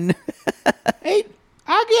again. I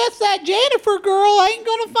guess that Jennifer girl ain't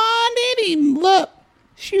going to find any. Look,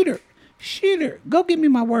 shoot her. Go give me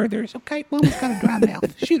my Werther's, okay? Mama's got a dry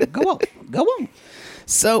mouth. Shoot her. Go on.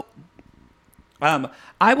 So,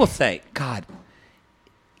 I will say, God,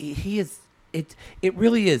 he is. It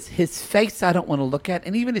really is. His face I don't want to look at,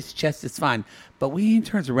 and even his chest is fine. But when he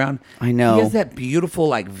turns around, I know. he has that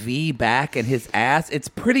beautiful V back and his ass. It's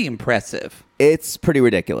pretty impressive. it's pretty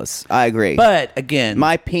ridiculous. I agree. But again,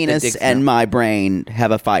 my penis and my brain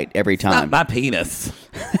have a fight every It's not time. my penis.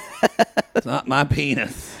 It's not my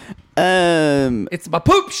penis. Um. It's my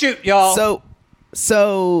poop shoot, y'all.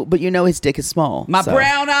 So, but his dick is small. My so.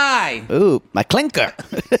 brown eye. Ooh, my clinker.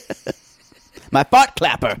 My fart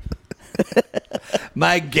clapper.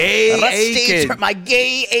 My gay Aiken. My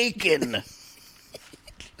gay Aiken.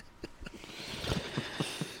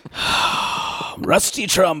 Rusty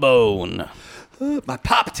trombone. My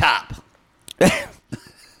pop top.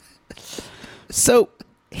 So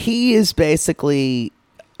he is basically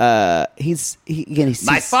he's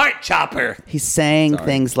My fart chopper. He's saying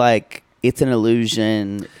things like it's an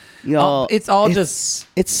illusion.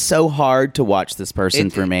 It's so hard to watch this person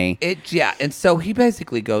for me. And so he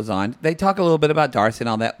basically goes on. They talk a little bit about Darcy and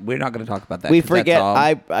all that. We're not going to talk about that. We 'cause that's forget. all-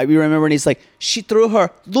 I remember when he's like, she threw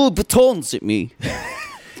her Louis Vuittons at me.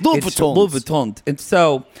 Louis It's Vuittons. Louis Vuitton. And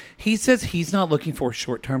so he says he's not looking for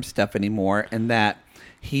short-term stuff anymore, and that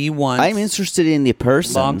he wants I'm interested in the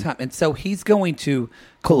person. long time. And so he's going to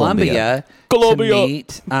Colombia. to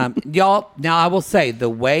meet y'all. Now I will say the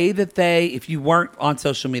way that if you weren't on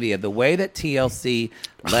social media, the way that TLC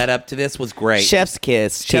led up to this was great. Chef's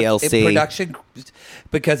kiss, TLC. Production,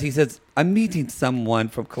 because he says, I'm meeting someone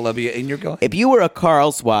from Colombia, and you're going, If you were a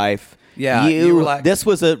Carl's wife, Yeah, you were like- this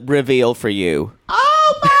was a reveal for you.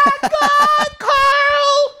 oh my God,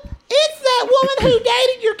 Carl! It's that woman who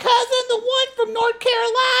dated your cousin, the one from North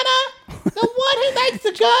Carolina, the one who makes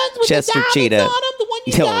the guns with Chester the diamonds Cheetah. on them, the one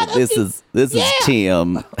you Yo, got. this is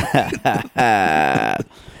Tim.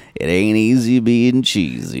 It ain't easy being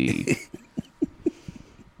cheesy.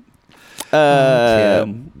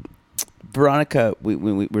 Tim. Veronica, we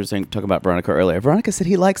were talking about Veronica earlier. Veronica said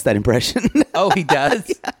he likes that impression. Oh, he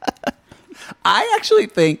does? I actually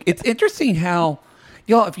think it's interesting how,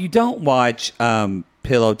 y'all, if you don't watch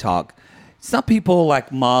Pillow Talk, some people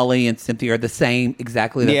like Molly and Cynthia are the same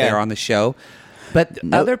exactly that Yeah. they're on the show. But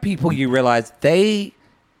other people, you realize if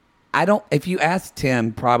you asked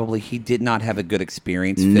Tim, probably he did not have a good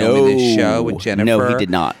experience filming this show with Jennifer. No, he did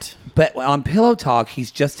not. But on Pillow Talk,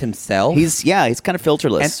 he's just himself. He's kind of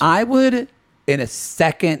filterless. And I would, in a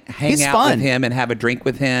second, hang He's out fun. with him and have a drink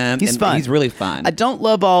with him. He's and fun. He's really fun. I don't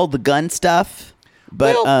love all the gun stuff,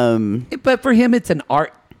 but But for him, it's an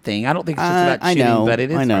art thing. I don't think it's just about I shooting, know, but it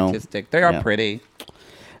is I know. artistic. They are Yeah. pretty.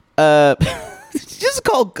 just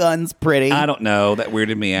call guns pretty. I don't know. That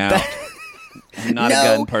weirded me out. I'm not a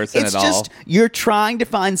gun person it's at just, all. You're trying to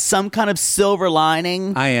find some kind of silver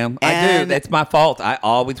lining. I am. I And- do. It's my fault. I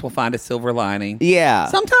always will find a silver lining. Yeah.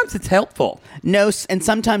 Sometimes it's helpful. No, and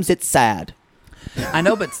sometimes it's sad. I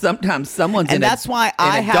know, but sometimes someone's And in that's why in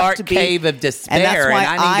I a have dark to be- cave of despair. and that's why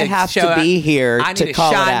I have to be here I need to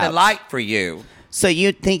call it shine out. the light for you. So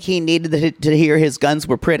you think he needed to hear his guns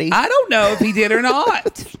were pretty? I don't know if he did or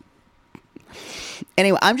not.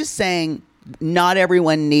 Anyway, I'm just saying, not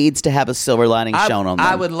everyone needs to have a silver lining shown on them.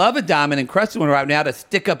 I would love a diamond encrusted one right now to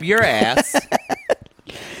stick up your ass.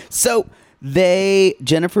 So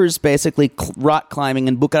Jennifer's basically rock climbing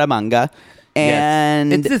in Bucaramanga,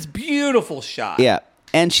 and Yes. It's this beautiful shot. yeah,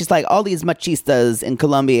 and she's like, all these machistas in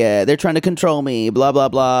Colombia, they're trying to control me, blah blah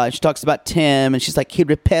blah. And she talks about Tim, and she's like, he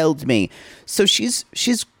repelled me. So she's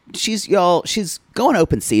going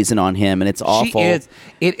open season on him, and it's awful. She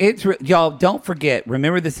is. Y'all don't forget.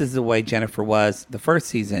 Remember, this is the way Jennifer was the first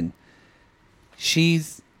season.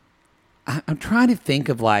 I'm trying to think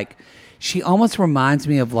of she almost reminds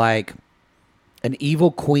me of an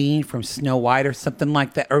evil queen from Snow White or something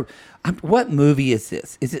like that. Or what movie is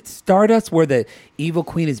this? Is it Stardust where the evil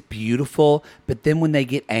queen is beautiful, but then when they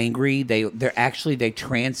get angry, they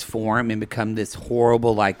transform and become this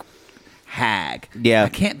horrible hag. Yeah. I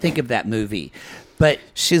can't think of that movie, but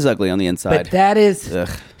She's ugly on the inside. but that is, Ugh.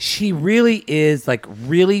 she really is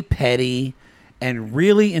really petty and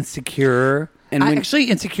really insecure. And when- actually,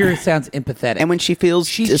 insecure sounds empathetic. And when she feels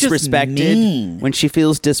She's just disrespected, mean.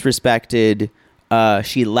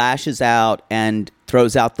 she lashes out and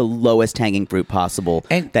throws out the lowest hanging fruit possible.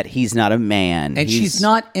 And- that he's not a man, And she's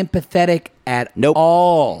not empathetic at Nope.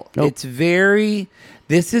 all. Nope. It's very.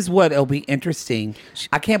 This is what it'll be interesting.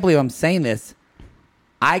 I can't believe I'm saying this.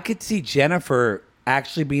 I could see Jennifer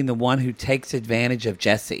actually being the one who takes advantage of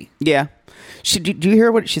Jesse. Yeah. Do you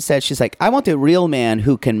hear what she said? She's like, I want the real man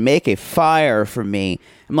who can make a fire for me.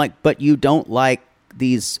 I'm like, but you don't like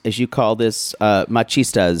these, as you call this,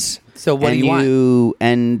 machistas. So what do you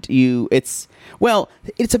want?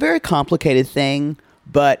 It's a very complicated thing,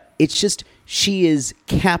 but it's just, she is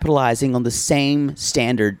capitalizing on the same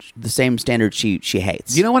standard she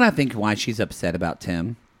hates. You know what I think why she's upset about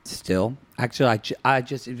Tim still? Actually, I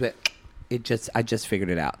just figured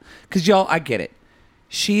it out. Because y'all, I get it.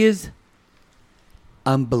 She is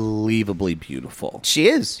unbelievably beautiful. She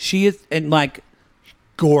is. She is, and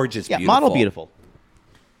gorgeous, Yeah, beautiful. model beautiful.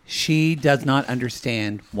 She does not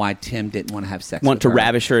understand why Tim didn't want to have sex Want with to her.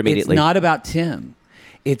 ravish her immediately. It's not about Tim.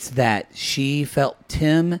 It's that she felt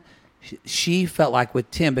like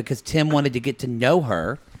with Tim, because Tim wanted to get to know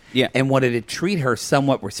her, Yeah. and wanted to treat her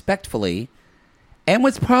somewhat respectfully, and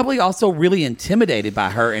was probably also really intimidated by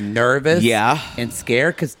her and nervous, Yeah. and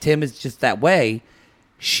scared, because Tim is just that way.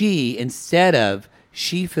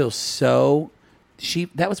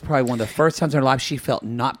 That was probably one of the first times in her life she felt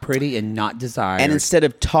not pretty and not desired. And instead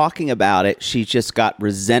of talking about it, she just got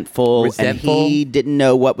resentful. And he didn't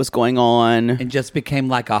know what was going on. and just became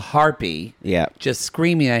like a harpy. Yeah. Just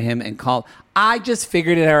screaming at him and I just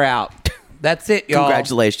figured it her out. That's it, y'all.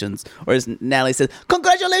 Congratulations. Or as Natalie says,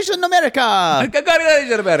 congratulations, America.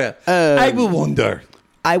 Congratulations, America. I will wonder.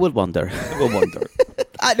 I would wonder. I will wonder.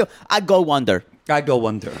 I go wonder. I go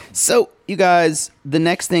wonder. So, you guys, the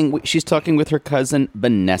next thing, she's talking with her cousin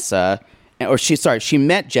Vanessa. She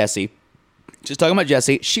met Jesse. She's talking about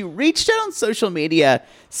Jesse. She reached out on social media,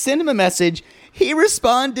 sent him a message. He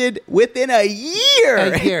responded within a year.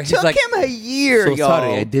 It took him a year, so y'all.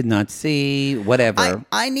 sorry, I did not see, whatever.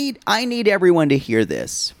 I need everyone to hear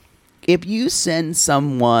this. If you send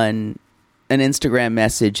someone an Instagram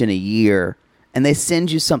message in a year and they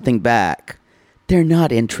send you something back, they're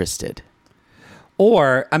not interested.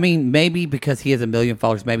 Or, maybe because he has 1 million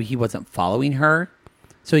followers, maybe he wasn't following her.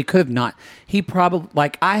 So he could have not. He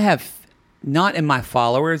probably, I have, not in my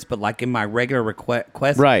followers, but in my regular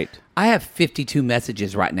request. Right. I have 52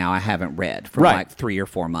 messages right now I haven't read from 3 or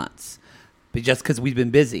 4 months. But just because we've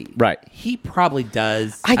been busy. Right. He probably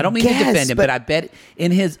does. I don't mean to guess, defend him, but I bet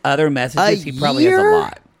in his other messages, he probably has a year?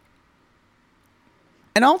 lot.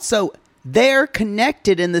 And also, they're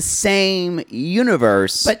connected in the same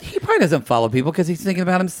universe. But he probably doesn't follow people because he's thinking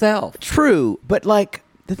about himself. True, but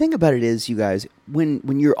the thing about it is, you guys, when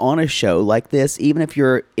you're on a show like this, even if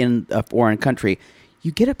you're in a foreign country,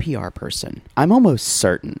 you get a PR person. I'm almost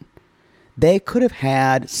certain they could have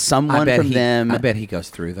had someone from them. I bet he goes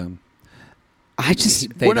through them. I'm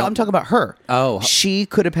talking about her. Oh. She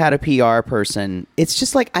could have had a PR person. It's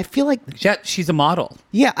just I feel like, She's a model.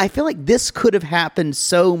 yeah, I feel like this could have happened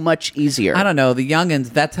so much easier. I don't know. The youngins,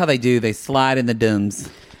 that's how they do. They slide in the dooms.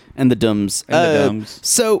 And the Dums.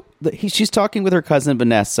 So she's talking with her cousin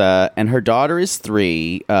Vanessa, and her daughter is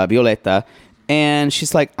 3, Violeta, and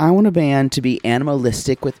she's like, I want a band to be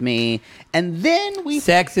animalistic with me. And then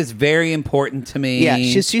Sex is very important to me. yeah,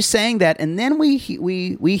 she's saying that, and then we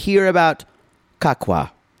hear about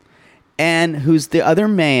Kakwa. and who's the other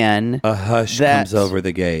man. A hush that- comes over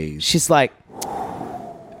the gaze. She's like,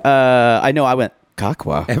 I know. I went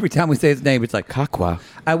Kakwa. Every time we say his name, it's like, Kakwa.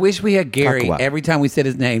 I wish we had Gary. Kakwa. Every time we said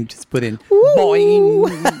his name, just put in boing.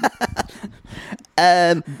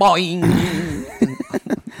 Boing.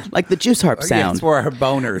 Like the juice harp sound. Yes, for our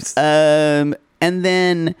boners. And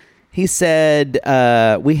then he said,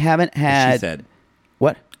 we haven't had. She said.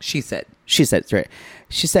 What? She said. She said, it's right.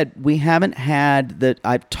 She said, we haven't had that.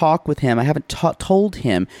 I've talked with him. I haven't told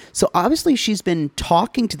him. So obviously she's been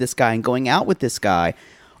talking to this guy and going out with this guy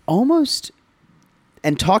almost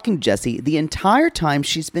and talking to Jesse the entire time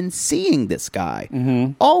she's been seeing this guy.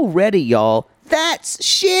 Mm-hmm. Already, y'all, that's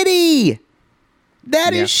shitty.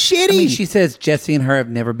 That is shitty. I mean, she says Jesse and her have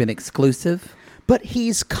never been exclusive. But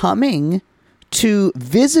he's coming to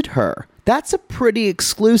visit her. That's a pretty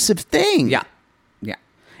exclusive thing. Yeah. Yeah.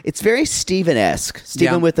 It's very Steven-esque.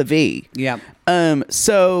 Steven Yeah. with a V. Yeah.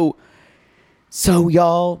 So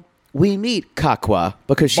y'all, we meet Kakwa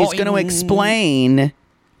because she's going to explain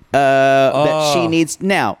that she needs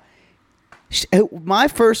now.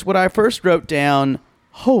 What I first wrote down.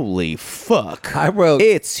 Holy fuck! I wrote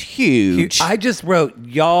it's huge. I just wrote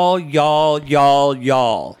y'all.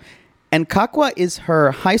 And Kakwa is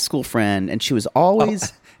her high school friend, and she was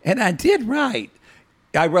always. And I did write.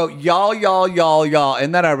 I wrote y'all,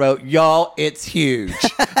 and then I wrote y'all. It's huge.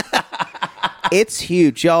 It's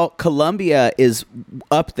huge, y'all. Columbia is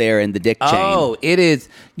up there in the dick chain. Oh, it is.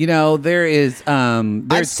 You know, there is.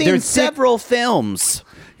 I've seen several films.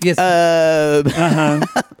 Yes.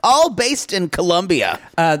 All based in Colombia.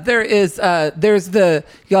 There's the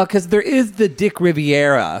y'all because there is the Dick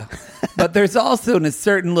Riviera, but there's also in a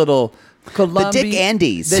certain little Colombia. The Dick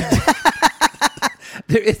Andes.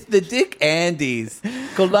 There is the Dick Andes.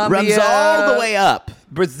 Colombia Runs all the way up.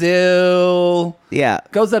 Brazil. Yeah.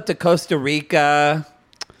 Goes up to Costa Rica.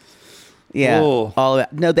 Yeah. Ooh. All of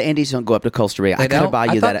it. No, the Andes don't go up to Costa Rica. I gotta buy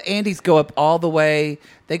you I thought that. the Andes go up all the way.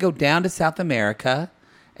 They go down to South America.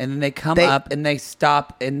 And then they come up and they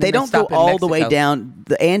stop. And they don't go all the way down.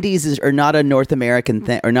 The Andes are not a North American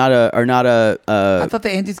thing, or not a. I thought the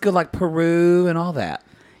Andes go like Peru and all that.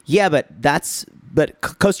 Yeah, but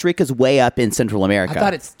Costa Rica's way up in Central America. I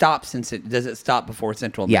thought it stops. Does it stop before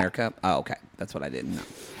Central America? Oh, okay, that's what I didn't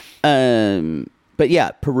know. But yeah,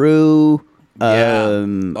 Peru. Yeah. I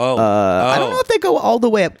don't know if they go all the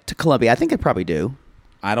way up to Colombia. I think they probably do.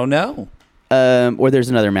 I don't know. Or there's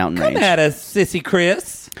another mountain Come range. at us, Sissy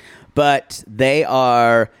Chris. But they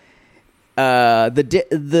are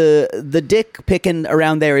the dick picking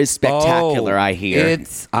around there is spectacular. I hear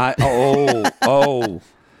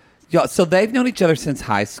Yeah, so they've known each other since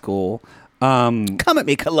high school. Come at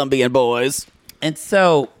me, Colombian boys. And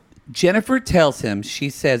so Jennifer tells him, she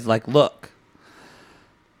says, like, look,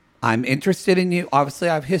 I'm interested in you. Obviously,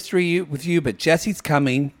 I have history with you, but Jesse's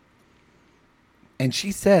coming. And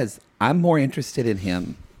she says, I'm more interested in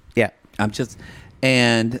him. Yeah.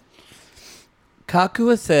 And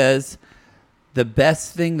Kakua says, the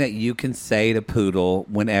best thing that you can say to Poodle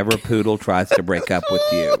whenever Poodle tries to break up with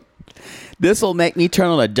you. This will make me turn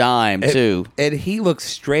on a dime, too. And he looks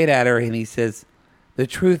straight at her and he says, the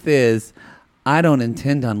truth is, I don't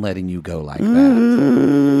intend on letting you go like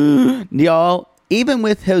that. Y'all, even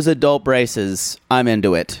with his adult braces, I'm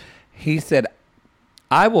into it. He said,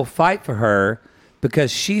 I will fight for her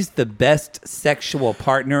because she's the best sexual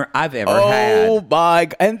partner I've ever had. Oh, my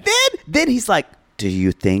God. And then he's like, do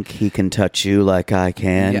you think he can touch you like I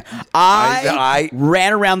can? Yeah. I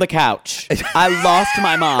ran around the couch. I lost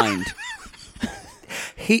my mind.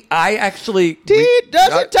 He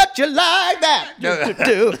doesn't touch you like that.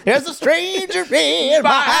 There's a stranger in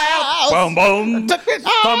my house. Boom, boom.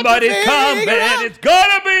 Somebody's coming. It's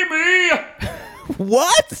gonna be me.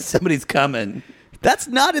 What? Somebody's coming. That's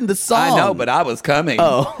not in the song. I know, but I was coming.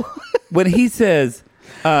 Oh. When he says,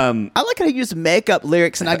 I like how you use makeup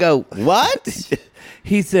lyrics and I go, what?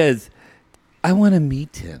 He says, I want to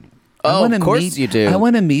meet him. Of course you do. I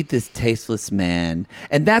want to meet this tasteless man.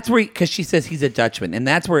 And that's where, because she says he's a Dutchman. And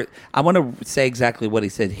that's where, I want to say exactly what he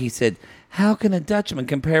said. He said, how can a Dutchman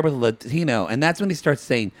compare with a Latino? And that's when he starts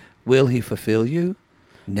saying, will he fulfill you?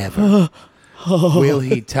 Never. Will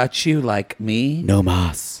he touch you like me? No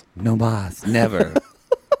mas. No mas. Never.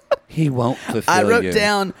 He won't fulfill you. I wrote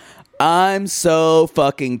down, I'm so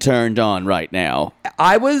fucking turned on right now.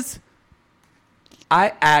 My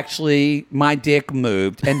dick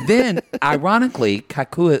moved. And then, ironically,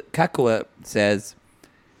 Kakua says,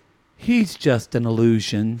 he's just an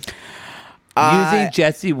illusion. using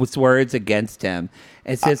Jesse's words against him.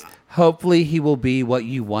 It says, hopefully he will be what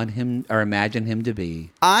you want him or imagine him to be.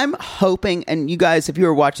 I'm hoping, and you guys, if you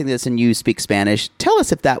were watching this and you speak Spanish, tell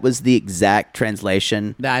us if that was the exact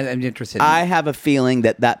translation. I'm interested. I have a feeling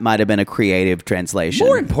that might have been a creative translation.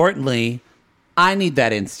 More importantly, I need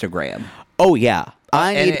that Instagram. Oh, yeah.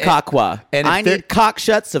 I need Kakwa. And I need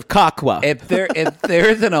cockshuts of Kakwa. If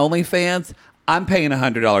there's an OnlyFans, I'm paying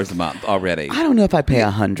 $100 a month already. I don't know if I pay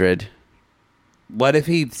 100. What if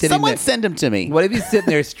he's sitting Someone there? send him to me. What if he's sitting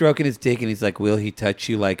there stroking his dick and he's like, will he touch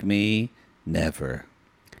you like me? Never.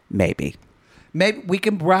 Maybe. Maybe we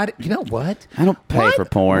can write it. You know what? I don't pay for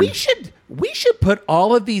porn. We should put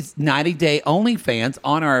all of these 90-day OnlyFans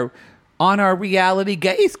on our Reality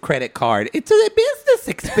Gaze credit card. It's a business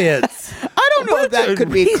expense. I don't know if that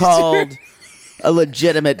could be called a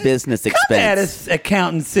legitimate business expense. Come at us,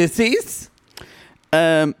 accountant sissies.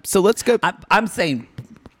 So let's go. I'm saying,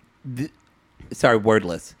 sorry,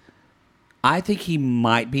 wordless. I think he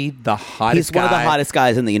might be the hottest He's one of the hottest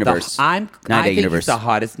guys in the universe. I think universe. he's the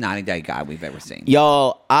hottest 90-day guy we've ever seen.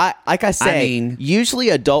 Y'all, like I say, usually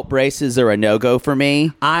adult braces are a no-go for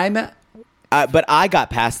me. But I got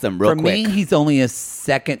past them real quick. For me, he's only a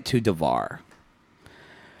second to DeVar.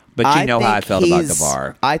 But you know how I felt about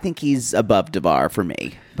DeVar. I think he's above DeVar for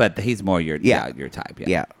me. But he's more your type.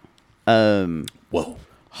 Yeah. Whoa.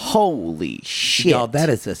 Holy shit. Y'all, that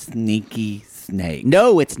is a sneaky snake.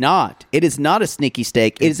 No, it's not. It is not a sneaky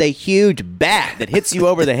snake. It is a huge bat that hits you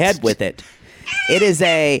over the head with it. It is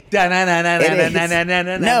a...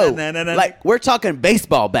 No, like we're talking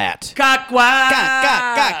baseball bat.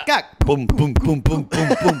 Kakwa! Boom, boom, boom, boom,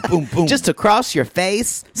 boom, boom, boom, boom. Just across your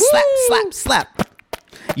face. Slap, slap, slap.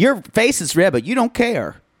 Your face is red, but you don't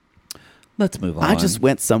care. Let's move on. I just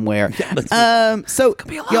went somewhere. So,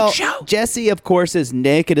 be a long show. Jesse, of course, is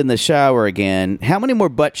naked in the shower again. How many more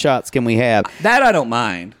butt shots can we have? That I don't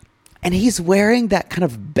mind. And he's wearing that kind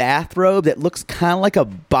of bathrobe that looks kind of like a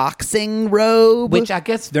boxing robe. Which I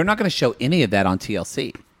guess they're not going to show any of that on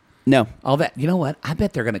TLC. No. All that. You know what? I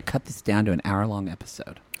bet they're going to cut this down to an hour-long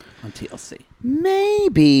episode on TLC.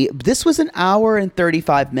 Maybe. This was an hour and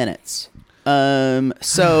 35 minutes.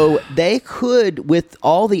 So they could, with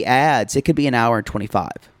all the ads, it could be an hour and 25.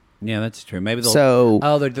 Yeah, that's true. Maybe they're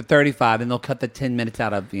the 35, and they'll cut the 10 minutes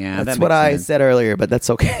out of. Yeah, that's what I said earlier, but that's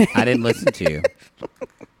okay. I didn't listen to you.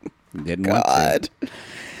 Didn't want to.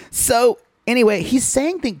 So anyway, he's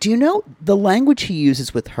saying things. Do you know the language he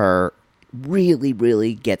uses with her? Really,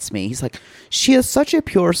 really gets me. He's like, she has such a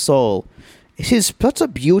pure soul. She's such a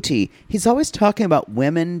beauty. He's always talking about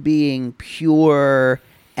women being pure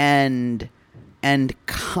and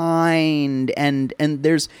kind and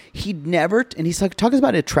there's he's like talks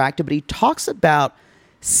about attractive, but he talks about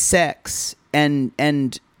sex and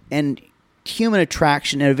human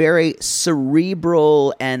attraction in a very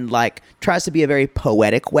cerebral and like tries to be a very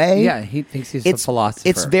poetic way. Yeah, he thinks he's a philosopher.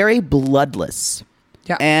 It's very bloodless.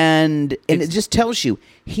 Yeah, and it just tells you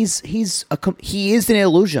he is an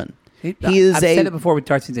illusion. I've said it before with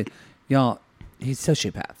Darcy. Y'all, he's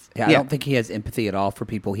sociopath. Yeah, I don't think he has empathy at all for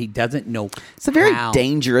people. He doesn't know. It's a very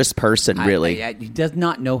dangerous person, really. He does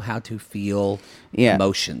not know how to feel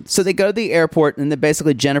emotions. So they go to the airport, and then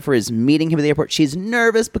basically Jennifer is meeting him at the airport. She's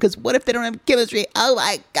nervous because what if they don't have chemistry? Oh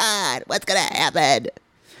my God, what's going to happen?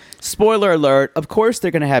 Spoiler alert, of course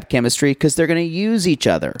they're going to have chemistry because they're going to use each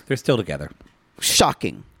other. They're still together.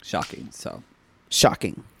 Shocking. Shocking.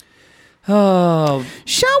 Oh.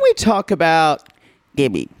 Shall we talk about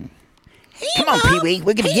Gibby? Hey, come on, Pee-wee.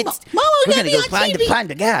 We're gonna go find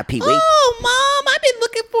the guy, Pee-wee. Oh, Mom, I've been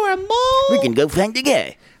looking for a mole. We can go find the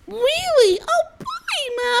guy. Really? Oh,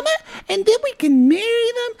 boy, Mama. And then we can marry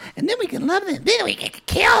them, and then we can love them, and then we can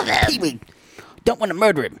kill them. Pee-wee, don't want to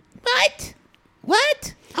murder him.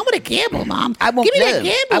 What? I want to gamble, Mom. I won't Give me love. that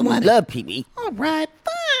gamble I won't money. love Pee-wee. All right,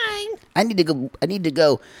 fine. I need to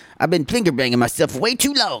go. I've been finger banging myself way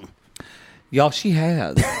too long. Y'all, she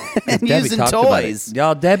has. And using toys.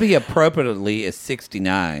 Y'all, Debbie appropriately is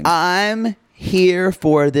 69. I'm here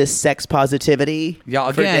for this sex positivity. Y'all,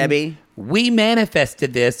 again, for Debbie. We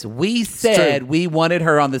manifested this. We said we wanted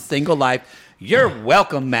her on the Single Life. You're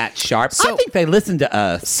welcome, Matt Sharp. I think they listen to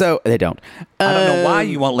us. So they don't. I don't know why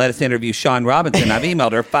you won't let us interview Sean Robinson. I've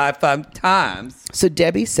emailed her 5 times. So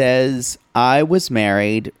Debbie says, I was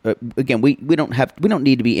married. Again, we don't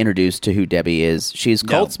need to be introduced to who Debbie is. She's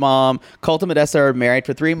Colt's mom. Colt and Modesta are married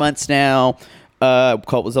for 3 months now.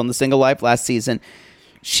 Colt was on the Single Life last season.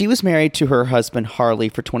 She was married to her husband, Harley,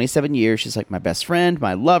 for 27 years. She's like my best friend,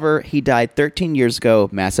 my lover. He died 13 years ago.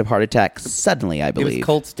 Massive heart attack. Suddenly, I believe. It was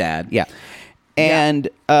Colt's dad. Yeah. And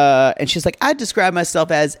she's like, I describe myself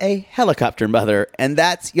as a helicopter mother. And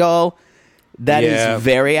that's, y'all, That is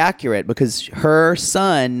very accurate because her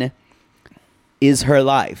son is her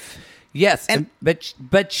life. Yes,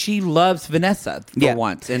 but she loves Vanessa for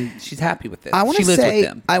once, and she's happy with it. She lives with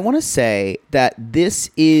them. I want to say that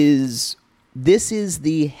this is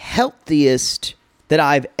the healthiest that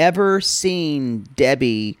I've ever seen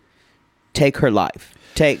Debbie take her life.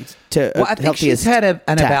 I think she's had an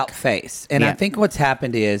about face, and I think what's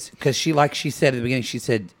happened is because like she said at the beginning, she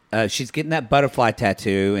said she's getting that butterfly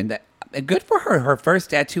tattoo, and good for her. Her first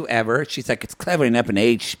tattoo ever. She's like, it's covering up an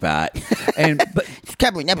age spot, but It's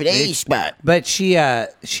covering up an age spot. But she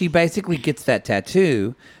basically gets that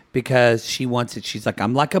tattoo because she wants it. She's like,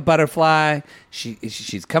 I'm like a butterfly.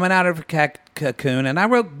 She's coming out of her cocoon, and I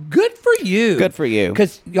wrote, good for you. Good for you.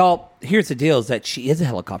 Because y'all, here's the deal: is that she is a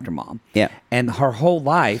helicopter mom. Yeah, and her whole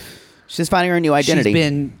life, she's finding her new identity.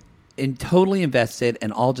 She's been totally invested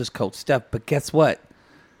in all just Colt's stuff. But guess what?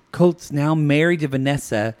 Colt's now married to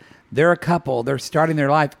Vanessa. They're a couple. They're starting their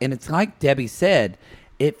life. And it's like Debbie said,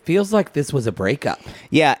 it feels like this was a breakup.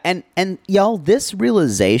 Yeah. And y'all, this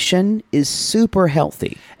realization is super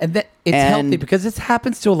healthy. And that it's healthy because this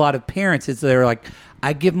happens to a lot of parents. Is they're like,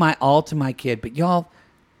 I give my all to my kid. But y'all,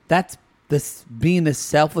 that's being the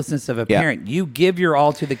selflessness of a parent. You give your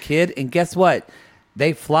all to the kid. And guess what?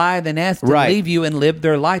 They fly the nest and leave you and live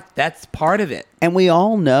their life. That's part of it. And we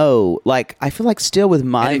all know, like, I feel like still with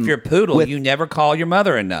my... And if you're a poodle, you never call your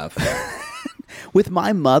mother enough. With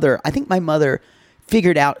my mother, I think my mother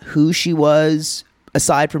figured out who she was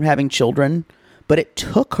aside from having children, but it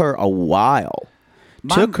took her a while.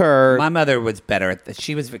 My mother was better at this.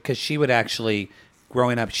 Because she would actually...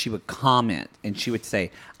 Growing up, she would comment and she would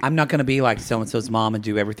say, I'm not going to be like so-and-so's mom and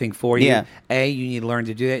do everything for you. Yeah. You need to learn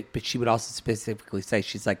to do it. But she would also specifically say,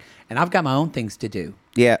 she's like, and I've got my own things to do.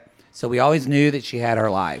 Yeah. So we always knew that she had her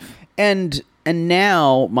life. And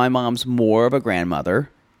now my mom's more of a grandmother,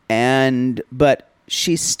 but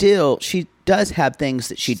she does have things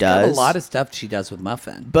that she's does. Got a lot of stuff she does with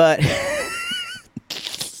Muffin. But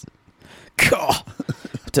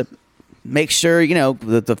to make sure,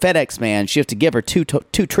 the FedEx man, she has to give her two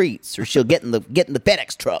treats or she'll get in the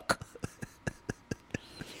FedEx truck.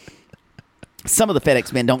 Some of the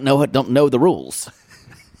FedEx men don't know the rules.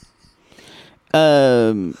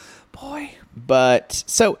 But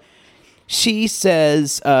so she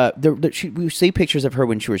says we see pictures of her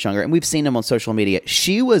when she was younger, and we've seen them on social media.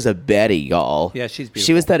 She was a Betty, y'all. Yeah, she's beautiful.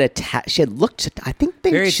 She was that she had looked. I think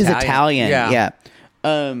she's Italian. Yeah.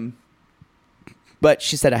 But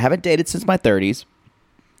she said, I haven't dated since my 30s.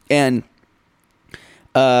 And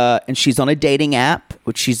she's on a dating app,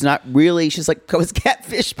 which she's not really. She's like, I was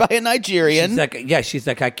catfished by a Nigerian. She's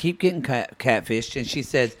like, I keep getting catfished. And she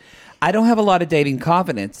says, I don't have a lot of dating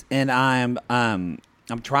confidence. And I'm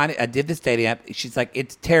trying to, I did this dating app. She's like,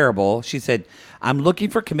 it's terrible. She said, I'm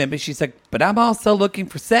looking for commitment. She's like, but I'm also looking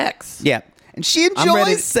for sex. Yeah. And she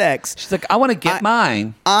enjoys sex. She's like, I want to get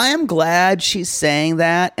mine. I am glad she's saying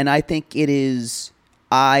that, and I think it is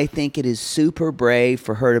super brave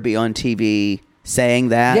for her to be on TV saying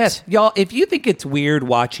that. Yes, y'all. If you think it's weird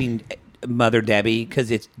watching Mother Debbie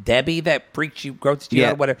because it's Debbie that freaks you, grows you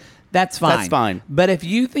out, or whatever, that's fine. That's fine. But if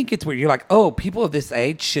you think it's weird, you're like, oh, people of this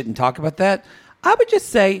age shouldn't talk about that. I would just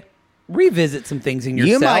say, revisit some things in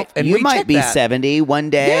yourself. You might be 70 one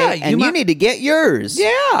day, and you need to get yours.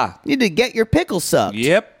 Yeah, you need to get your pickle sucked.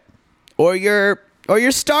 Yep, or your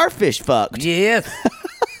starfish fucked. Yes,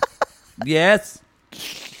 yes.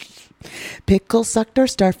 Pickle sucked or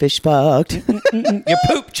starfish fucked. Your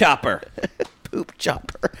poop chopper. Poop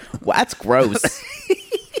chopper. Well, that's gross.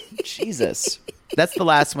 Jesus, that's the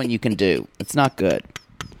last one you can do. It's not good.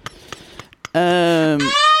 Ugh.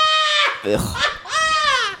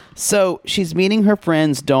 So she's meeting her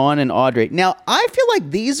friends Dawn and Audrey. Now I feel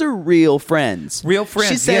like these are real friends. Real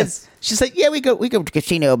friends. She says, She's like, yeah, we go to the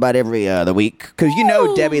casino about every other week because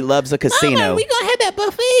Debbie loves a casino. Mama, we gonna have that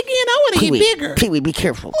buffet again? I want to get bigger. Pee-wee, be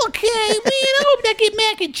careful. Okay, man. I hope I get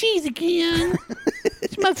mac and cheese again.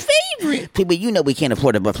 It's my favorite. Pee-wee, we can't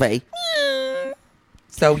afford a buffet.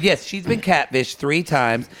 So, yes, she's been catfished 3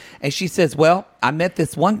 times. And she says, well, I met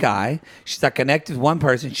this one guy. She's like, connected with one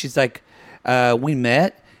person. She's like, we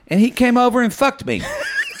met. And he came over and fucked me.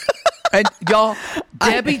 And y'all,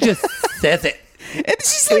 Debbie just says it. And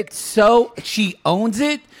she's like, she owns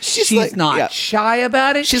it. She's like, not shy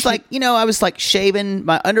about it. She's like, I was like shaving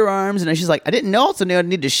my underarms, and she's like, I didn't also know I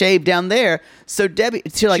need to shave down there. So Debbie,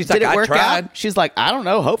 she's like, did it work out? She's like, I don't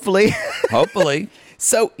know. Hopefully.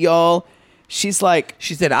 So y'all, she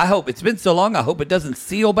said, I hope it's been so long. I hope it doesn't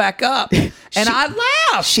seal back up. And I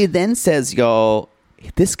laughed. She then says, y'all,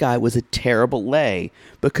 this guy was a terrible lay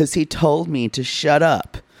because he told me to shut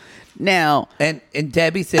up. Now, and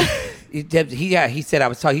Debbie said, he said I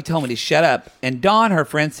was talking. He told me to shut up. And Dawn, her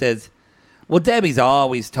friend, says, "Well, Debbie's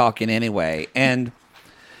always talking anyway."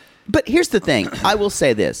 But here's the thing. I will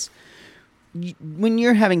say this. When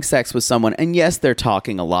you're having sex with someone, and yes, they're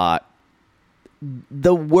talking a lot,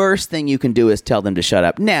 the worst thing you can do is tell them to shut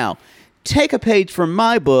up. Now, take a page from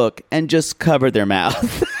my book and just cover their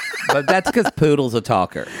mouth. But that's because Poodle's a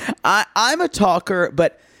talker. I'm a talker,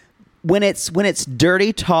 but when it's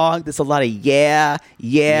dirty talk, there's a lot of yeah.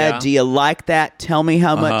 Do you like that? Tell me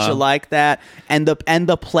how much you like that, and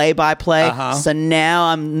the play by play. So now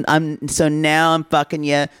I'm fucking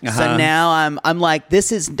you. So now I'm like,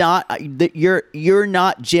 this is not you're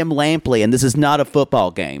not Jim Lampley, and this is not a football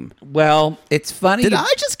game. Well, it's funny. Did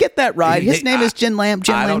I just get that right? His name is Jim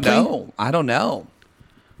Lampley. I don't know.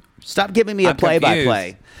 Stop giving me a play by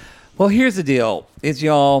play. Well, here's the deal: is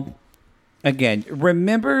y'all. Again,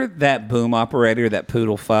 remember that boom operator that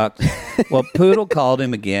Poodle fucked? Well, Poodle called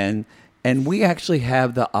him again, and we actually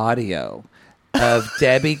have the audio of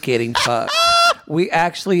Debbie getting fucked. We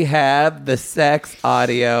actually have the sex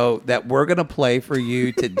audio that we're going to play for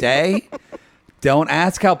you today. Don't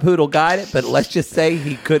ask how Poodle got it, but let's just say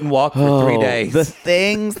he couldn't walk for 3 days. The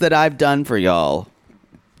things that I've done for y'all.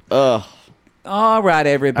 Ugh. All right,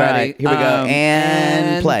 everybody. All right, here we go.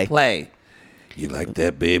 And play. You like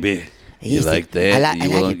that, baby? You like that? I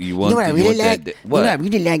like it. You know what I really like? That? You know what I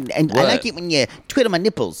really like? And I like it when you twiddle my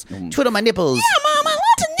nipples. Twiddle my nipples. Yeah, Mom, I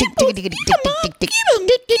want to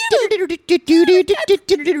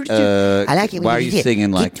I like it when why are you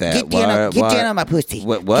singing like that? Get down on my pussy.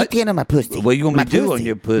 What? Get down on my pussy. What you want me to do on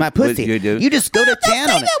your pussy? My pussy. You just go to town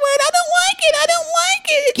on it. I don't like it. I don't like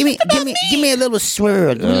it. Give me a little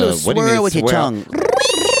swirl. Give me a little swirl with your tongue.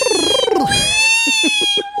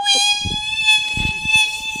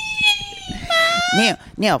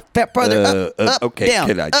 Now, further up, okay, down,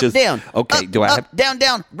 can I up, just, down, okay, up, do I have, up,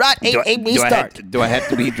 down, right, A, B, start. Do I have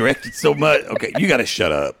to be directed so much? Okay, you got to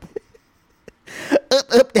shut up.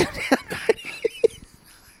 Up, down.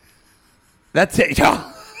 That's it,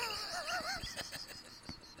 y'all.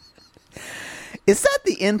 Is that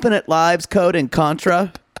the Infinite Lives code in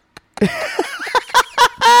Contra?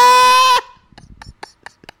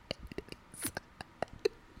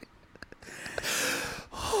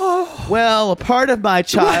 Well, a part of my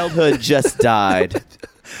childhood just died.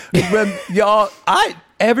 Y'all,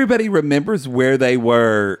 everybody remembers where they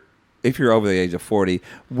were, if you're over the age of 40,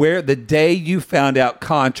 where the day you found out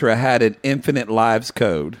Contra had an Infinite Lives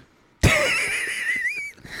code.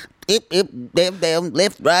 Down,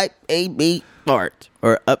 left, right, A, B, start.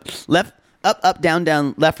 Or up,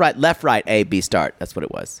 down, left, right, A, B, start. That's what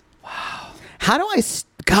it was. Wow. How do I...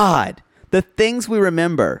 God, the things we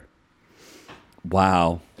remember.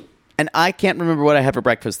 Wow. And I can't remember what I had for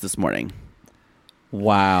breakfast this morning.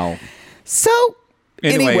 Wow. So,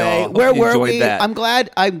 anyway, where were we? That. I'm glad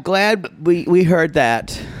we heard that.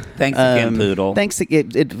 Thanks again, Poodle. Thanks.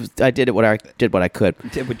 I did what I could. Did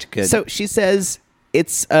what you could. So she says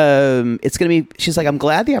it's going to be. She's like, I'm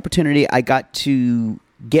glad the opportunity I got to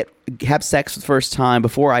have sex for the first time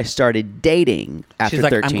before I started dating after she's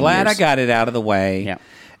like, 13 I'm glad years. I got it out of the way. Yeah.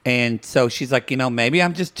 And so she's like, maybe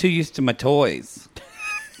I'm just too used to my toys.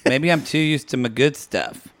 Maybe I'm too used to my good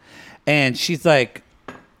stuff. And she's like,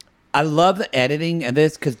 I love the editing of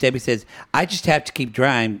this because Debbie says, I just have to keep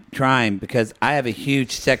trying because I have a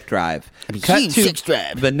huge sex drive. Sex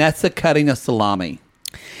drive. Vanessa cutting a salami.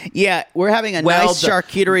 Yeah, we're having a nice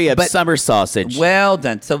charcuterie of summer sausage. Well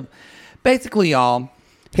done. So basically, y'all.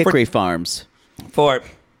 Hickory Farms. For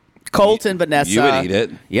Colt and Vanessa. You would eat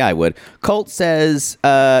it. Yeah, I would. Colt says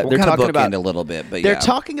they're talking about a little bit, but they're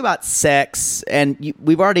talking about sex, and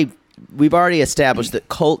we've already established that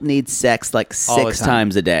Colt needs sex like 6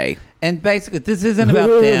 times a day. And basically, this isn't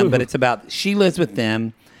about them, but it's about she lives with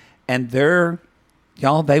them, and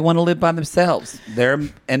they want to live by themselves.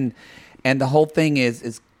 And the whole thing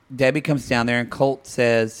is Debbie comes down there, and Colt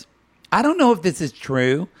says, I don't know if this is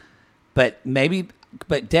true, but maybe.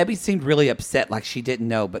 But Debbie seemed really upset, like she didn't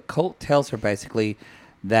know. But Colt tells her basically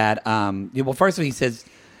that, first of all, he says,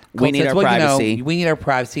 we need our privacy. We need our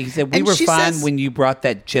privacy. He said, we were fine when you brought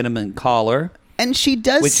that gentleman caller. And she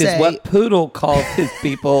does which say... is what Poodle calls his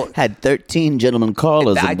people. Had 13 gentlemen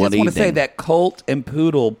callers in one evening. I just want to say that Colt and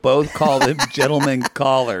Poodle both call them gentlemen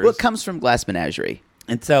callers. Well, it comes from Glass Menagerie.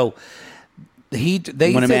 And so, they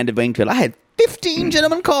when Amanda Wingfield, I had 15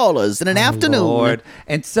 gentlemen callers in an afternoon. Lord.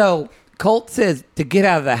 And so... Colt says to get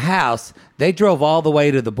out of the house, they drove all the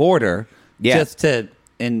way to the border just to,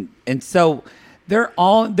 and so they're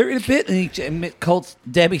a bit in each. And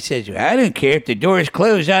Debbie says, I don't care if the door is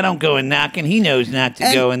closed. I don't go and knocking. He knows not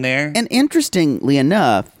to go in there. And interestingly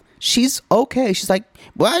enough, she's okay. She's like,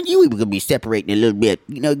 well, I knew we were going to be separating a little bit.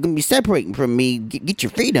 Going to be separating from me. Get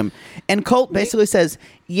your freedom. And Colt basically says,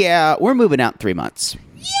 yeah, we're moving out in 3 months.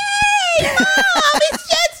 Yay! Mom, it's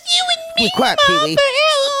just you and me, Be quiet, Pee-wee. Mother.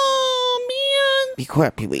 Oh, man. Be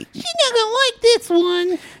quiet, Pee-wee. She's not going to like this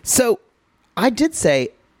one. So I did say,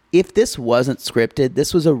 if this wasn't scripted,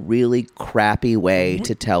 this was a really crappy way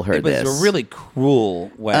to tell her this. It was a really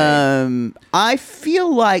cruel way. I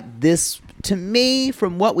feel like this, to me,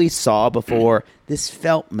 from what we saw before, this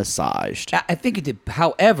felt massaged. I think it did.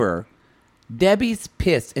 However, Debbie's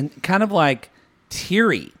pissed and kind of like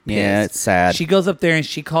teary. Pissed. Yeah, it's sad. She goes up there and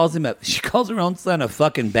she calls her own son a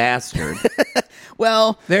fucking bastard.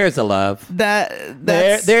 Well, There's a love.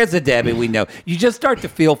 that's There's a Debbie we know. You just start to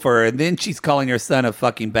feel for her, and then she's calling her son a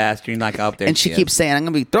fucking bastard. And like, oh, there and she is. keeps saying, "I'm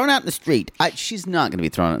going to be thrown out in the street." She's not going to be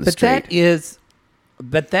thrown out in the But street.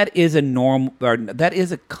 that is a norm, or that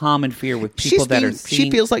is a common fear with people that are seeing.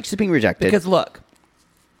 She feels like she's being rejected. Because look,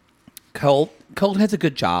 Colt has a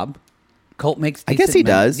good job. Colt makes. I guess decent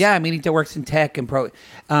he money. does. Yeah, I mean, he works in tech and pro.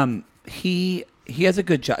 He has a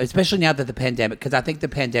good job, especially now that the pandemic. Because I think the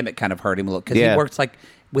pandemic kind of hurt him a little. Because Yeah. he works like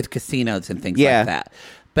with casinos and things Yeah. like that.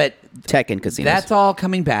 But Tech and casinos. that's all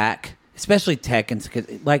coming back, especially tech and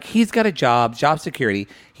like he's got a job security.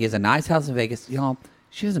 He has a nice house in Vegas. Y'all,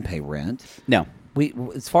 she doesn't pay rent. No.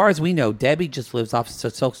 As far as we know, Debbie just lives off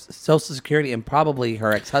Social Security and probably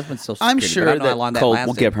her ex-husband's Social I'm Security. sure but I don't know how that long Colt will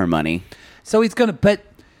lasted. give her money. So he's gonna, but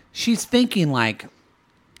she's thinking like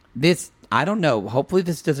this. I don't know. Hopefully,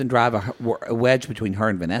 this doesn't drive a wedge between her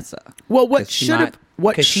and Vanessa. Well, what 'Cause she should have? might-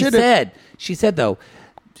 What 'cause should have? she said though,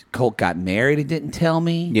 Colt got married and didn't tell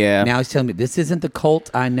me. Yeah. Now he's telling me this isn't the Colt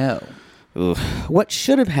I know. What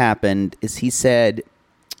should have happened is he said,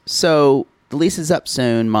 "So the lease is up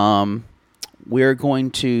soon, Mom. We're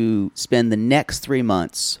going to spend the next 3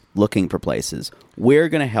 months looking for places. We're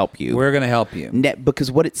going to help you. We're gonna help you.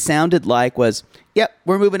 Because what it sounded like was, yep,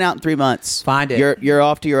 we're moving out in 3 months. Find it. You're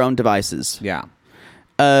off to your own devices." Yeah.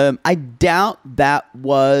 I doubt that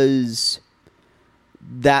was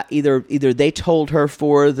that either they told her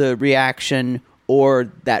for the reaction,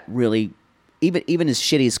 or that really, even as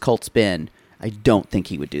shitty as Colt's been, I don't think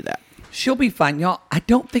he would do that. She'll be fine, y'all. I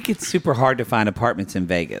don't think it's super hard to find apartments in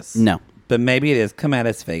Vegas. No. But maybe it is. Come at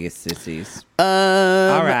us, Vegas sissies. All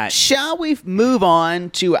right. Shall we move on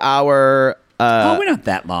to our? We're not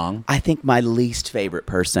that long. I think my least favorite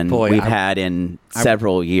person Boy, we've had in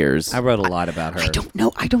several years. I wrote a lot about her. I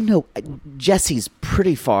don't know. Jesse's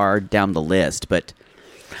pretty far down the list, but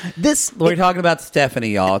this. We're talking about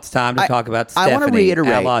Stephanie, y'all. It's time to talk about I Stephanie. wanna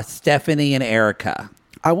reiterate- a la Stephanie and Erica.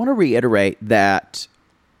 I want to reiterate that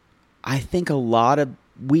I think a lot of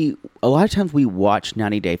times we watch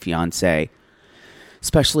 90 Day Fiancé,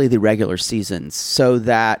 especially the regular seasons, so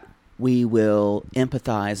that we will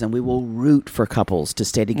empathize and we will root for couples to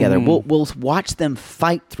stay together. We'll watch them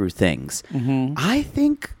fight through things. I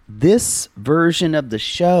think this version of the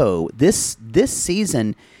show, this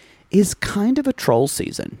season, is kind of a troll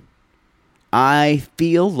season. I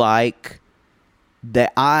feel like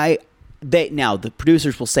that now the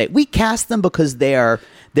producers will say we cast them because they're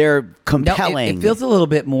compelling. No, it feels a little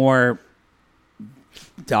bit more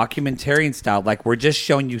documentarian style. Like we're just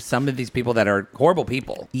showing you some of these people that are horrible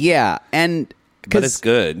people. Yeah, and But it's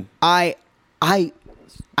good. I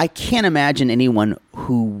can't imagine anyone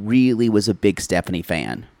who really was a big Stephanie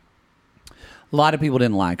fan. A lot of people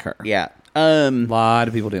didn't like her. Yeah. A lot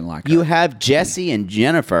of people didn't like her. You have Jesse and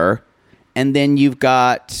Jennifer, and then you've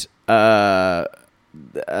got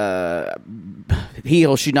he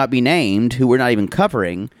who should not be named, who we're not even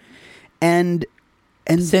covering, and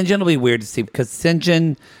Sinjin will be weird to see because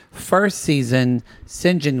Sinjin, first season,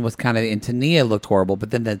 Sinjin was kind of, and Tania looked horrible,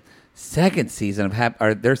 but then the second season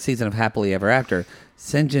of their season of Happily Ever After,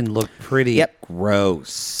 Sinjin looked pretty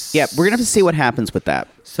gross. Yep, we're gonna have to see what happens with that.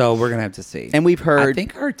 So we're gonna have to see. And we've heard, I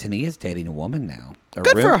think Tania's dating a woman now.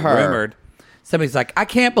 Good for her. Rumored. Somebody's like, I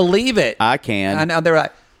can't believe it. I can. I know. They're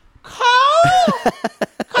like, Carl,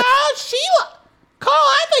 Sheila, Carl,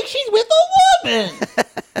 I think she's with a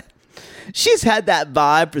woman. she's had that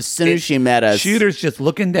vibe as soon as she met us. Shooter's just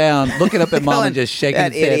looking up at mom and just shaking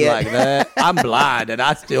That his head idiot. like that. I'm blind and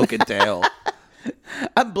I still can tell.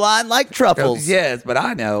 I'm blind like truffles. Yes, but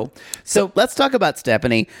I know. So let's talk about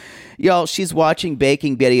Stephanie. Y'all, she's watching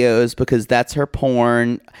baking videos because that's her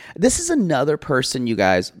porn. This is another person, you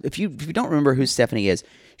guys. If you don't remember who Stephanie is,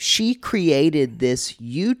 she created this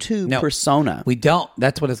YouTube persona. We don't.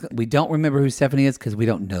 That's what we don't remember who Stephanie is because we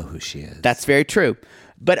don't know who she is. That's very true.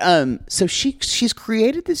 But so she's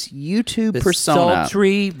created this YouTube persona,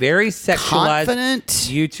 sultry, very sexualized, confident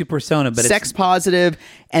YouTube persona, but sex positive,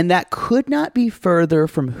 and that could not be further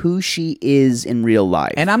from who she is in real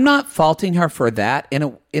life. And I'm not faulting her for that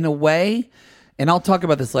in a way. And I'll talk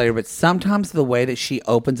about this later. But sometimes the way that she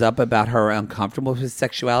opens up about her uncomfortable with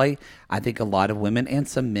sexuality, I think a lot of women and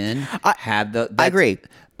some men have the. I agree,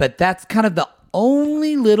 but that's kind of the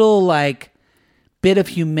only little bit of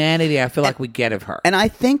humanity I feel like we get of her. And I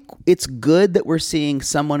think it's good that we're seeing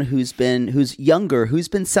someone who's younger, who's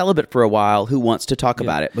been celibate for a while, who wants to talk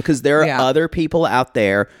about it, because there are other people out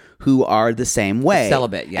there who are the same way.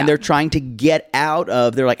 Celibate, yeah. And they're trying to get out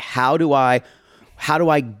of, they're like, how do I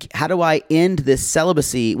end this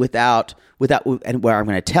celibacy without and where I'm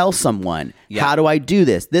going to tell someone, how do I do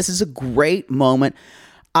this? This is a great moment.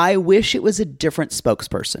 I wish it was a different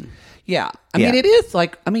spokesperson. Yeah. I mean, it is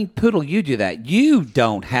Poodle, you do that. You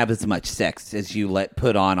don't have as much sex as you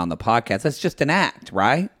put on the podcast. That's just an act,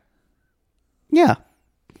 right? Yeah.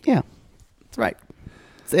 Yeah. That's right.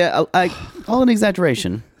 So, all an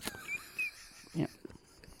exaggeration. Yeah.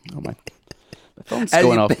 Oh, my phone's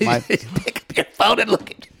going off. Pick up your phone and look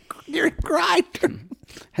at your Grindr.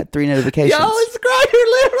 Had 3 notifications. Yo, it's Grindr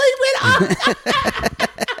literally went off.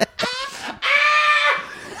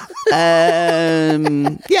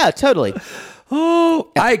 Yeah, totally. Oh,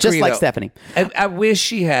 I agree. Just like Stephanie. I wish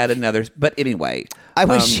she had another, but anyway. I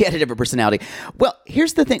wish she had a different personality. Well,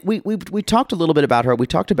 here's the thing. We talked a little bit about her. We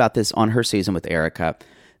talked about this on her season with Erica,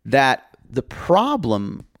 that the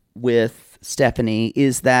problem with Stephanie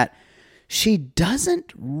is that she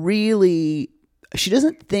doesn't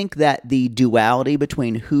think that the duality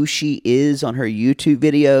between who she is on her YouTube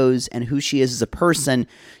videos and who she is as a person,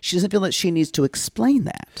 she doesn't feel that she needs to explain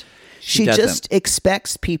that. She just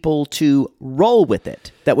expects people to roll with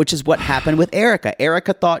it, which is what happened with Erica.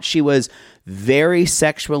 Erica thought she was very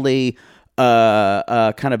sexually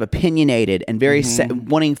kind of opinionated and very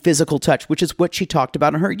wanting physical touch, which is what she talked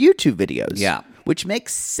about in her YouTube videos. Yeah. Which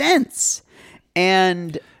makes sense.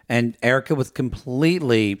 And Erica was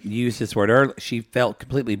completely, used this word earlier, she felt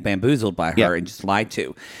completely bamboozled by her and just lied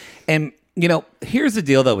to. And, here's the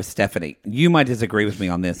deal, though, with Stephanie. You might disagree with me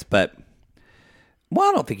on this, but,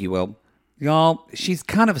 I don't think you will. Y'all, she's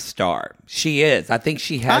kind of a star. She is. I think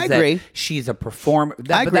she has that. I agree. She's a performer.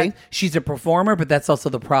 I agree. She's a performer, but that's also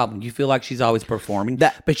the problem. You feel like she's always performing.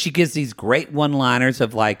 But she gives these great one-liners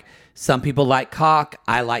of some people like cock,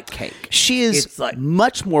 I like cake. She is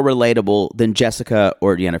much more relatable than Jessica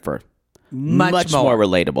or Jennifer. Much more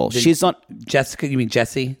relatable. She's on Jessica. You mean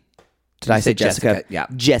Jessie? Did I say Jessica? Yeah.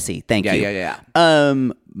 Jessie. Thank you. Yeah.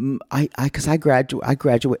 Because I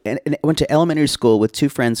graduated and went to elementary school with 2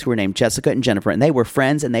 friends who were named Jessica and Jennifer, and they were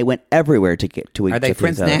friends, and they went everywhere to get to each other. Are they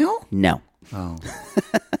friends now? No. Oh.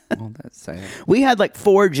 Well, that's sad. We had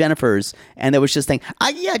 4 Jennifers, and there was just thing.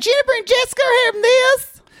 Jennifer and Jessica are having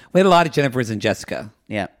this. We had a lot of Jennifers and Jessica.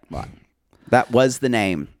 Yeah. That was the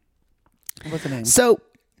name. What's the name? So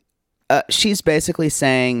she's basically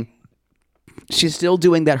saying she's still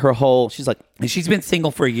doing that and she's been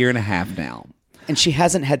single for 1.5 years now. And she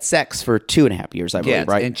hasn't had sex for 2.5 years, I believe,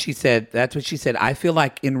 right? And she said, that's what she said. I feel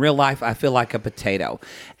like, in real life, I feel like a potato.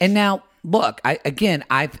 And now, look, I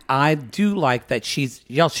do like that she's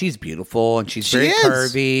beautiful and she's very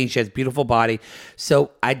curvy. She has a beautiful body.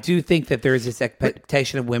 So I do think that there is this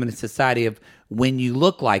expectation of women in society of when you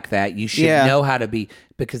look like that, you should know how to be,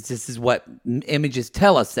 because this is what images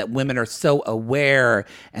tell us, that women are so aware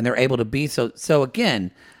and they're able to be so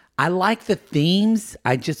again, I like the themes.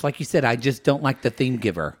 I just, like you said, I just don't like the theme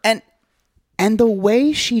giver. And the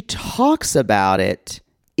way she talks about it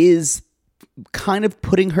is kind of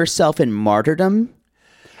putting herself in martyrdom.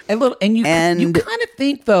 And you kind of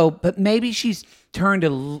think, though, but maybe she's turned a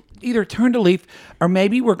leaf, or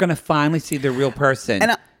maybe we're going to finally see the real person.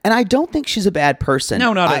 And I don't think she's a bad person.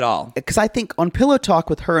 No, not at all. Because I think on Pillow Talk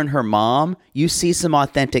with her and her mom, you see some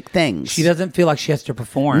authentic things. She doesn't feel like she has to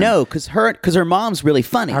perform. No, because her mom's really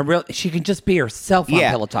funny. She can just be herself on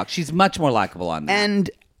Pillow Talk. She's much more likable on that. And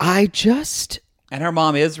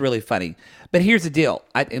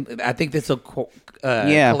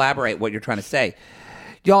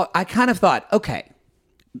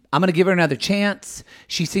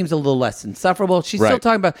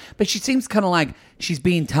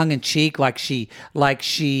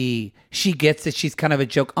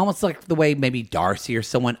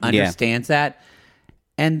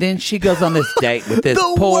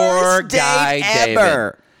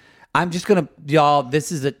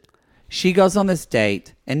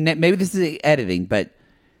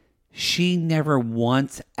she never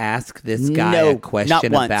once asked this guy No, a not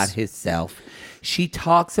question once. about himself. She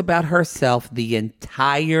talks about herself the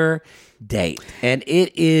entire date, and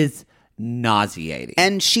it is nauseating.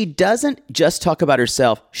 And she doesn't just talk about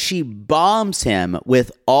herself. She bombs him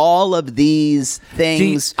with all of these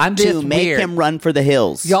things See, I'm this to make weird. him run for the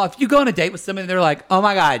hills. Y'all, if you go on a date with somebody, they're like, "Oh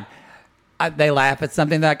my god," they laugh at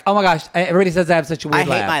something. They're like, "Oh my gosh!" Everybody says I have such a weird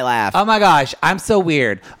I hate my laugh. Oh my gosh, I'm so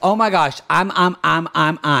weird. Oh my gosh,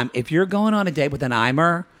 I'm. If you're going on a date with an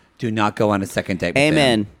Imer, do not go on a second date with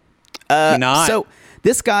Amen. them. Do not. So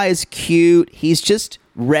this guy is cute. He's just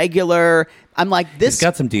regular. I'm like, this. He's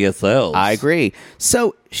got some DSLs. I agree.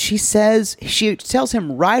 So she tells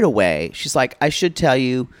him right away, she's like, I should tell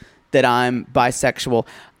you that I'm bisexual.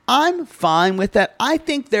 I'm fine with that. I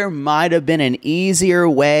think there might have been an easier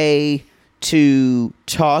way to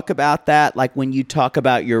talk about that, like when you talk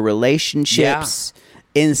about your relationships.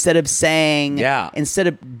 Instead of saying, instead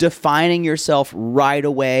of defining yourself right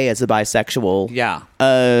away as a bisexual. Yeah.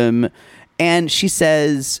 And she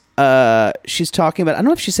says, she's talking about, I don't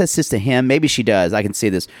know if she says this to him. Maybe she does. I can see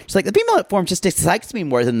this. She's like, the female form just excites me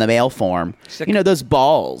more than the male form. Like, you know, those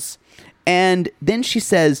balls. And then she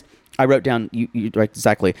says, I wrote down, you right,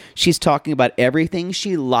 exactly. She's talking about everything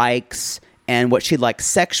she likes and what she likes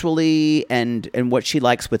sexually and what she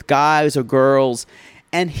likes with guys or girls.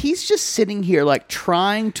 And he's just sitting here like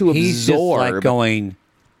trying to He's absorb. just like going,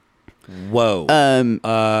 whoa.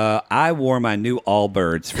 I wore my new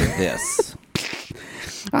Allbirds for this.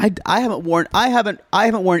 I haven't worn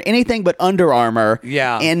anything but Under Armour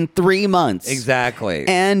in 3 months. Exactly.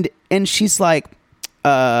 And she's like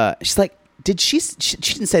did she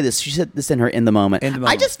didn't say this. She said this in the moment.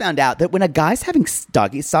 I just found out that when a guy's having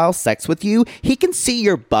doggy style sex with you, he can see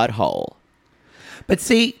your butthole. But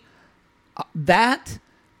see, that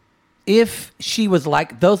if she was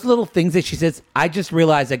like those little things that she says, I just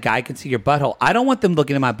realized a guy can see your butthole. I don't want them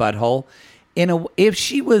looking at my butthole. If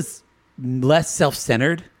she was less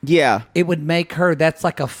self-centered, it would make her, that's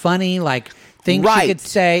like a funny thing she could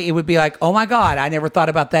say. It would be like, oh my God, I never thought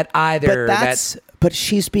about that either. But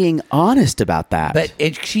she's being honest about that. But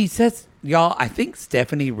she says, y'all, I think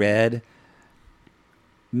Stephanie read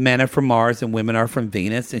Men Are From Mars and Women Are From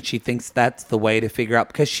Venus, and she thinks that's the way to figure out,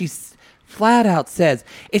 because she's flat out says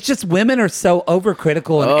it's just women are so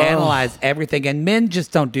overcritical and analyze everything, and men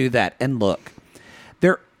just don't do that. And look,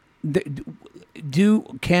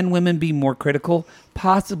 can women be more critical?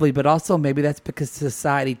 Possibly, but also maybe that's because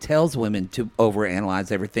society tells women to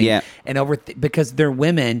overanalyze everything, and because they're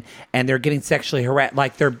women and they're getting sexually harassed,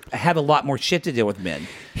 like they have a lot more shit to deal with men.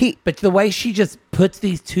 But the way she just puts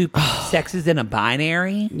these two sexes in a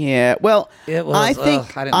binary, I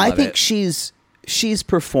think she's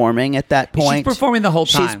performing at that point. She's performing the whole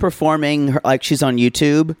time. She's performing like she's on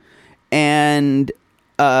YouTube, and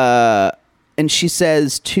she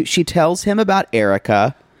says she tells him about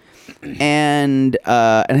Erica, and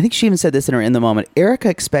I think she even said this in the moment. Erica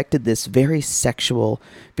expected this very sexual,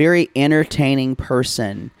 very entertaining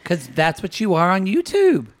person, because that's what you are on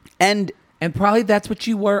YouTube, and probably that's what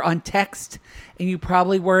you were on text, and you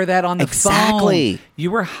probably were that on the phone.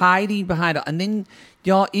 You were hiding behind it, and then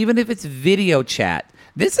y'all, even if it's video chat.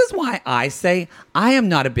 This is why I say I am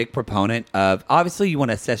not a big proponent of, obviously you want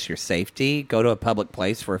to assess your safety, go to a public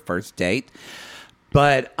place for a first date.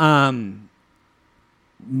 But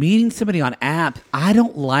meeting somebody on app, I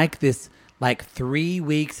don't like this 3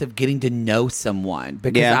 weeks of getting to know someone,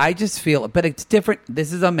 because I just feel, but it's different.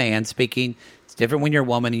 This is a man speaking. It's different when you're a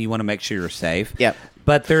woman and you want to make sure you're safe. Yeah.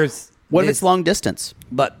 But there's... What if it's long distance?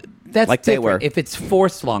 But that's like different. They were. If it's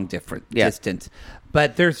forced long distance.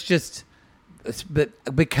 But there's just... But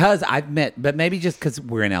because but maybe just because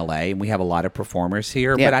we're in LA and we have a lot of performers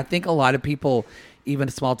here, but I think a lot of people, even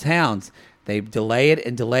small towns, they delay it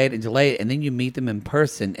and delay it and delay it, and then you meet them in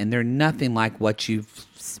person, and they're nothing like what you've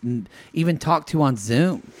even talked to on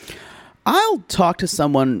Zoom. I'll talk to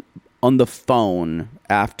someone on the phone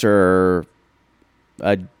after,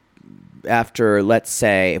 let's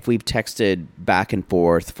say, if we've texted back and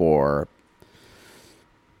forth for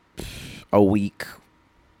a week,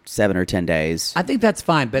 7 or 10 days. I think that's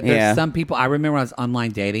fine, but there's some people, I remember when I was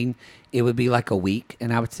online dating, it would be like a week,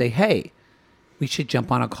 and I would say, hey, we should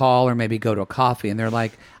jump on a call or maybe go to a coffee, and they're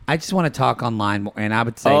like, I just want to talk online more. And I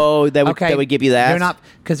would say, they would give you that? They're not,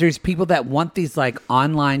 because there's people that want these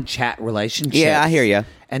online chat relationships. Yeah, I hear you.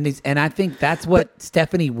 And I think that's what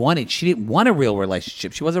Stephanie wanted. She didn't want a real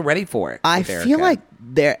relationship. She wasn't ready for it. I feel like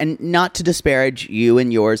and not to disparage you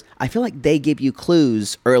and yours, I feel like they give you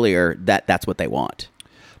clues earlier that that's what they want.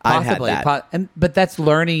 Possibly, I've had that. but that's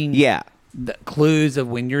learning. Yeah, the clues of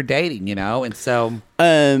when you're dating, and so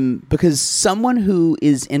because someone who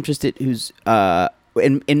is interested, who's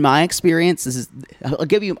in my experience, I'll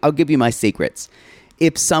give you my secrets.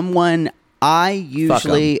 If someone, I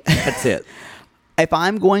usually that's it. If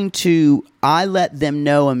I'm going to, I let them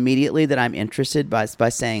know immediately that I'm interested by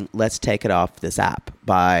saying, let's take it off this app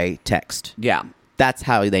by text. Yeah. That's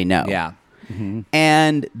how they know. Yeah. Mm-hmm.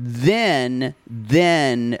 And then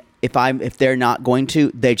if they're not going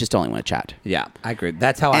to, they just only want to chat. Yeah, I agree.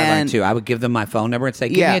 That's how I learned too. I would give them my phone number and say,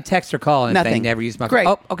 give me a text or call. And if they never use my phone.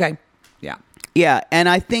 Oh, okay. Yeah. Yeah. And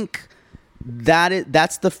I think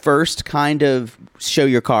that's the first kind of show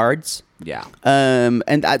your cards. Yeah. And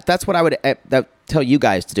that's what I would tell you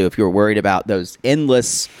guys to do if you're worried about those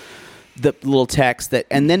endless the little text that.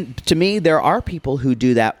 And then to me, there are people who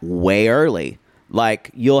do that way early.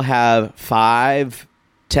 Like you'll have 5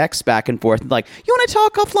 texts back and forth. Like, you want to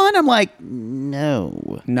talk offline? I'm like,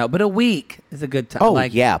 no, but a week is a good time. Oh,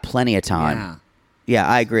 yeah, plenty of time. Yeah. Yeah,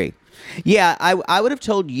 I agree. Yeah, I would have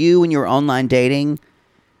told you when you're online dating,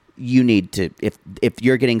 you need to, if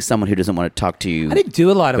you're getting someone who doesn't want to talk to you. I didn't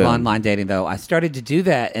do a lot of online dating, though. I started to do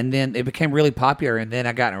that, and then it became really popular, and then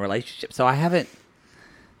I got in a relationship. So I haven't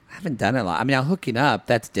done it a lot. I mean, now hooking up,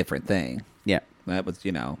 that's a different thing. Yeah. That was,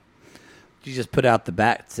 you just put out the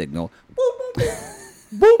bat signal.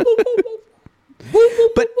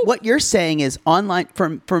 But what you're saying is online,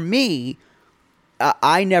 for me,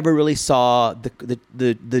 I never really saw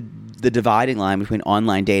the dividing line between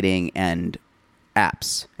online dating and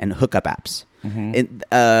apps and hookup apps. Mm-hmm.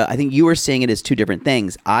 I think you were seeing it as 2 different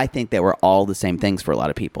things. I think they were all the same things for a lot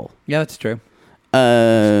of people. Yeah, that's true.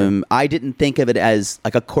 I didn't think of it as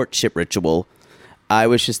like a courtship ritual. I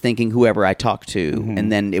was just thinking whoever I talked to, mm-hmm.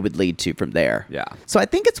 and then it would lead to from there. Yeah. So I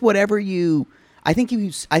think it's whatever you. I think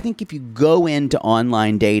if you go into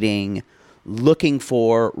online dating looking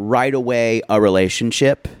for right away a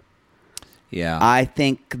relationship. Yeah. I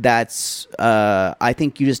think that's. I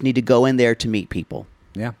think you just need to go in there to meet people.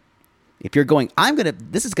 Yeah. If you're going,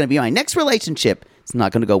 this is gonna be my next relationship. It's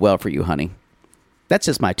not gonna go well for you, honey. That's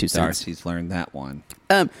just my 2 cents. Darcy's learned that one.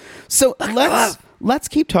 So let's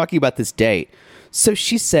keep talking about this date. So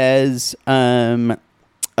she says, she's like,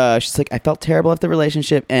 I felt terrible after the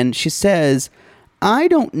relationship. And she says, I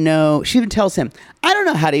don't know. She even tells him, I don't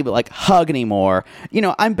know how to even hug anymore.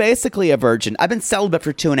 I'm basically a virgin. I've been celibate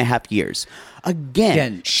for 2.5 years.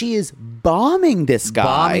 Again, she is bombing this guy.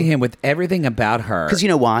 Bombing him with everything about her. Because you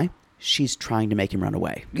know why? She's trying to make him run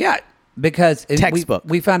away. Yeah, because textbook.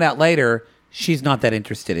 We found out later she's not that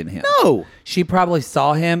interested in him. No. She probably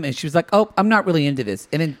saw him and she was like, oh, I'm not really into this.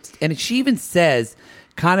 And she even says,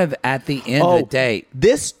 kind of at the end of the date,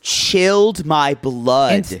 this chilled my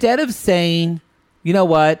blood. Instead of saying, you know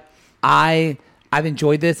what, I've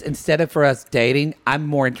enjoyed this. Instead of for us dating, I'm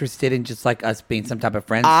more interested in just like us being some type of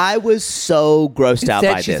friends. I was so grossed out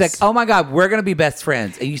by she's this. like, oh my God, we're going to be best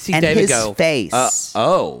friends. And you see David go. And his face.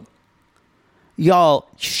 Y'all,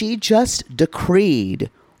 she just decreed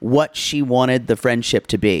what she wanted the friendship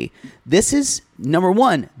to be. This is, number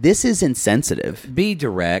one, this is insensitive. Be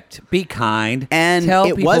direct. Be kind. And tell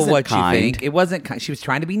it people wasn't what kind. you think. It wasn't kind. She was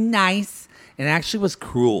trying to be nice and actually was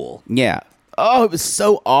cruel. Yeah. Oh, it was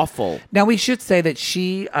so awful. Now, we should say that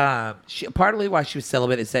she partly why she was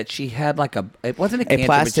celibate is that she had it wasn't a cancer,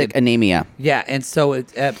 plastic anemia. Yeah, and so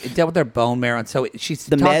it dealt with her bone marrow. And so the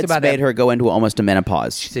meds made her go into almost a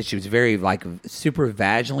menopause. She said she was very super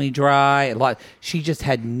vaginally dry. She just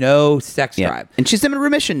had no sex drive. And she's in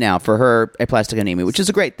remission now for her aplastic anemia, which is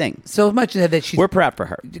a great thing. So much that we're proud for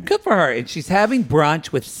her. Good for her. And she's having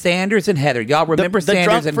brunch with Sanders and Heather. Y'all remember the Sanders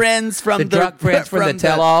drunk and friends from the drunk friends from the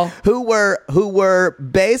tell-all who were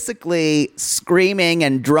basically screaming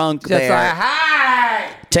and drunk just there like,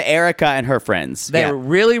 hi! To Erica and her friends. They were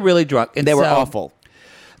really, really drunk. And they were awful.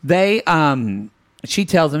 They, she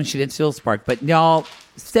tells them she didn't steal the spark, but y'all,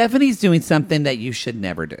 Stephanie's doing something that you should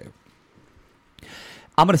never do.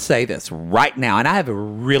 I'm going to say this right now, and I have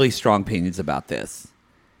really strong opinions about this.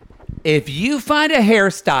 If you find a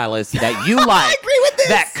hairstylist that you like, I agree with this.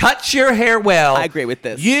 That cuts your hair well, I agree with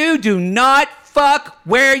this. You do not fuck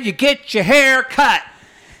where you get your hair cut.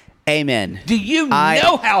 Amen. Do you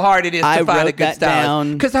know how hard it is to find a good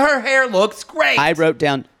stylist? Because her hair looks great. I wrote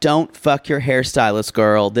down, don't fuck your hairstylist,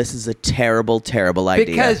 girl. This is a terrible, terrible idea.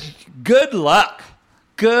 Because good luck.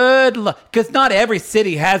 Good luck. Because not every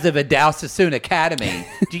city has a Vidal Sassoon Academy.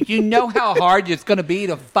 Do you know how hard it's going to be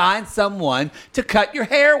to find someone to cut your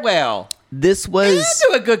hair well? This was...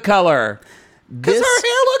 And do a good color. Because her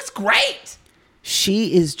hair looks great.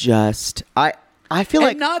 She is just... I feel And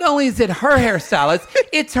like not only is it her hairstylist,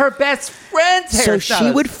 it's her best friend's so hairstylist.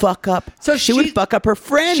 she would fuck up. So she would fuck up her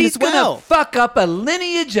friend She's as well. gonna fuck up a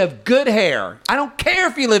lineage of good hair. I don't care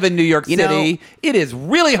if you live in New York You know, City. It is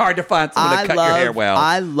really hard to find someone to cut your hair well.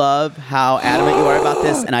 I love how adamant you are about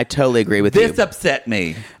this, and I totally agree with this you. upset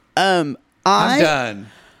me. I'm done.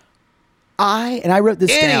 I wrote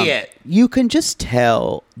this Idiot. down. You can just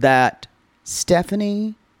tell that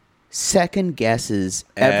Stephanie second guesses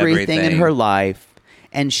everything in Everything. her life,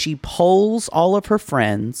 and she polls all of her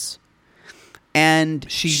friends, and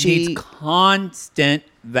She needs constant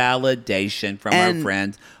validation from her And-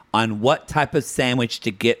 friends on what type of sandwich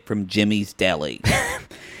to get from Jimmy's Deli.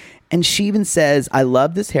 And she even says, I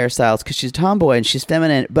love this hairstyle because she's a tomboy and she's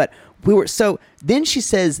feminine. But then she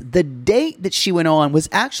says the date that she went on was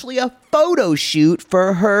actually a photo shoot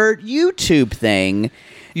for her YouTube thing.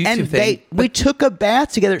 We took a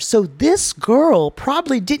bath together. So this girl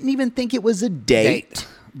probably didn't even think it was a date.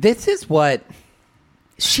 This is what,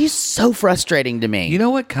 She's so frustrating to me. you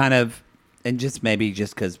know what kind of, and just maybe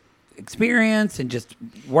just because experience and just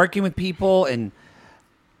working with people and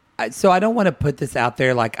so I don't want to put this out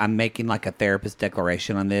there like I'm making like a therapist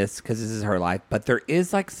declaration on this because this is her life, but there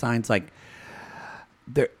is like signs like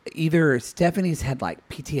there either Stephanie's had like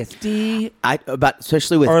PTSD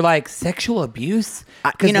especially with or like sexual abuse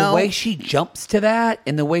because the way she jumps to that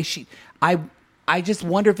and the way I just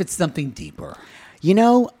wonder if it's something deeper. You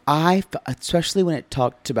know, especially when it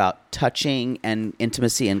talked about touching and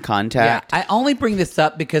intimacy and contact. Yeah, I only bring this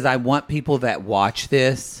up because I want people that watch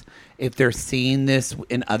this, if they're seeing this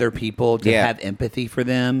in other people, to have empathy for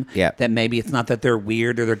them. Yeah. That maybe it's not that they're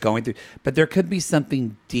weird or they're going through, but there could be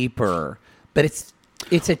something deeper. But it's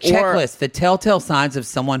a checklist, the telltale signs of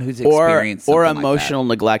someone who's experienced or something emotional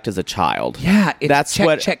like neglect as a child. Yeah, it's that's check,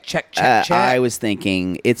 what check. I was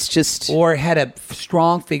thinking. It's just or had a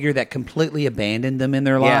strong figure that completely abandoned them in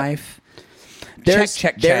their life.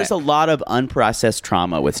 There's a lot of unprocessed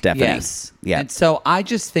trauma with Stephanie. Yes. Yeah. And so I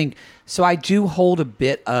just think, so I do hold a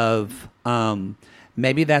bit of,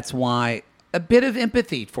 maybe that's why, a bit of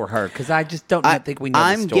empathy for her, because I just don't think we know the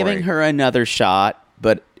I'm story. giving her another shot,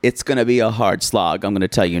 but it's going to be a hard slog, I'm going to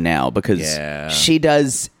tell you now, because she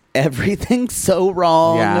does everything so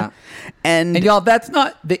wrong. Yeah. And y'all, that's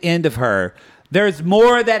not the end of her. There's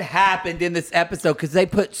more that happened in this episode because they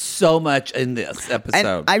put so much in this episode.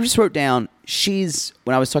 And I just wrote down,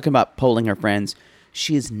 when I was talking about polling her friends,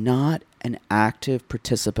 she is not an active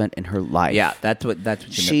participant in her life. Yeah, that's what you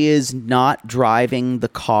meant. She is not driving the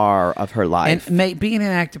car of her life. And being an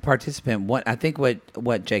active participant, I think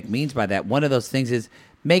what Jake means by that, one of those things is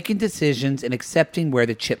making decisions and accepting where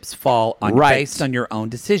the chips fall based on your own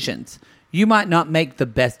decisions. You might not make the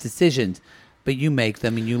best decisions, but you make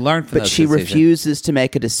them and you learn from those decisions. But she refuses to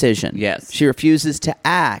make a decision. Yes. She refuses to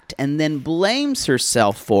act and then blames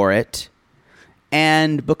herself for it.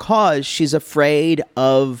 And because she's afraid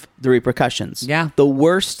of the repercussions. Yeah. The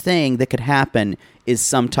worst thing that could happen is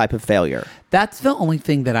some type of failure. That's the only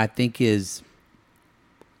thing that I think is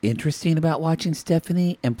interesting about watching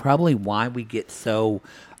Stephanie and probably why we get so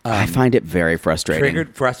I find it very frustrating.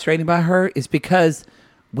 frustrating by her is because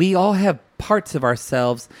we all have parts of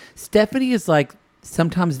ourselves. Stephanie is like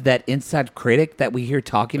sometimes that inside critic that we hear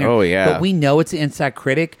talking. Oh, yeah. But we know it's an inside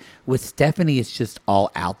critic. With Stephanie, it's just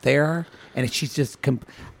all out there. And she's just,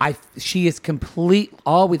 she is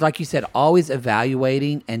always, like you said, always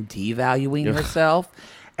evaluating and devaluing herself.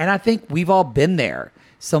 And I think we've all been there.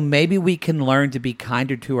 So maybe we can learn to be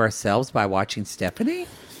kinder to ourselves by watching Stephanie.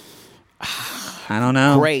 I don't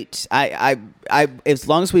know. Great. I as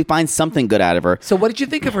long as we find something good out of her. So what did you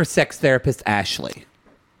think of her sex therapist, Ashley?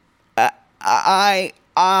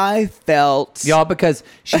 I felt Y'all, because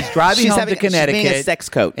she's driving home to Connecticut. She's being a sex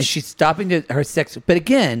coach. And she's stopping to her sex. But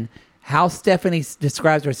again, how Stephanie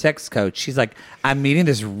describes her sex coach, she's like, I'm meeting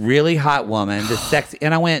this really hot woman, this sexy.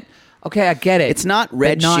 And I went, okay, I get it. It's not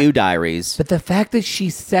Red Shoe Diaries. But the fact that she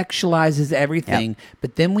sexualizes everything,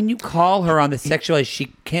 but then when you call her on the sexualization,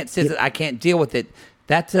 she can't say that I can't deal with it.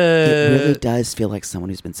 That's it really does feel like someone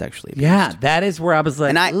who's been sexually abused. Yeah, that is where I was like,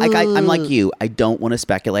 and I'm like you. I don't want to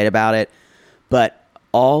speculate about it, but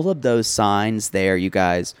all of those signs there, you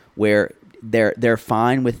guys, where they're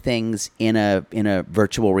fine with things in a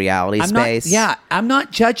virtual reality space. I'm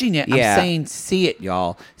not judging it. Yeah. I'm saying see it,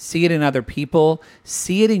 y'all. See it in other people.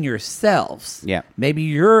 See it in yourselves. Yeah. Maybe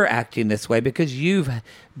you're acting this way because you've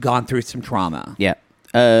gone through some trauma. Yeah.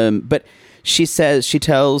 But she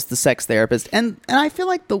tells the sex therapist, and I feel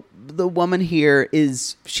like the woman here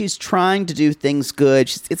she's trying to do things good.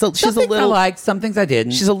 She's a little I liked, some things I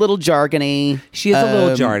didn't. She's a little jargony. She is a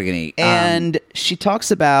little jargony. And she talks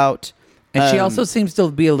about and she also seems to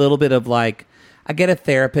be a little bit of like, I get a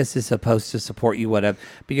therapist is supposed to support you, whatever.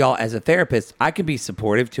 But y'all, as a therapist, I can be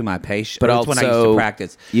supportive to my patient. But That's also, when I used to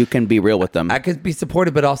practice. You can be real with them. I could be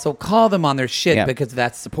supportive, but also call them on their shit Yeah. because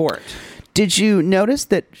that's support. Did you notice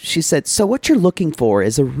that she said, so what you're looking for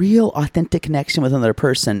is a real authentic connection with another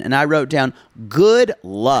person? And I wrote down, good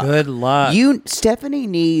luck. Good luck. Stephanie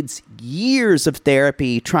needs years of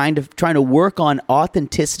therapy trying to work on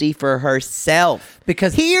authenticity for herself.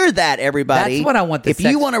 Because hear that, everybody. that's what I want the If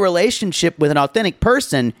you want a relationship with an authentic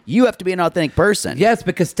person, you have to be an authentic person. Yes,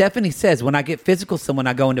 because Stephanie says when I get physical with someone,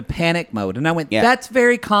 I go into panic mode. And I went, Yeah. that's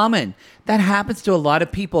very common. That happens to a lot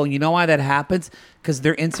of people. And you know why that happens? Because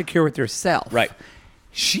they're insecure with themselves. Right.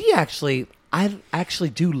 I actually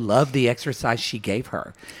do love the exercise she gave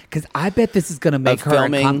her. Because I bet this is going to make Of her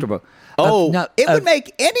filming? uncomfortable. It would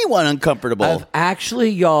make anyone uncomfortable. Of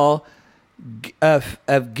actually, y'all, of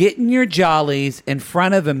getting your jollies in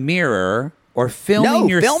front of a mirror or filming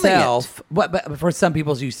yourself. But for some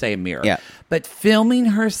people, you say a mirror. Yeah. But filming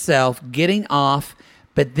herself, getting off,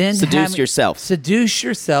 but then Seduce yourself. Seduce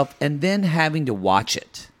yourself, and then having to watch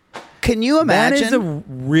it. Can you imagine? That is a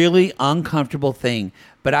really uncomfortable thing.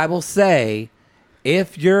 But I will say,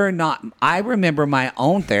 if you're not, I remember my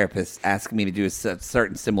own therapist asking me to do a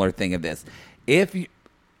certain similar thing of this. If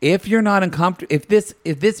you're not uncomfortable, if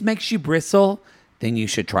this makes you bristle, then you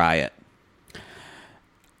should try it.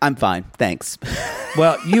 I'm fine. Thanks.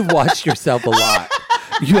 Well, you've watched yourself a lot.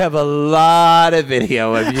 You have a lot of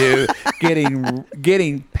video of you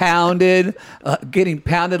getting pounded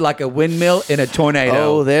like a windmill in a tornado.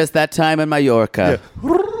 Oh, there's that time in Mallorca.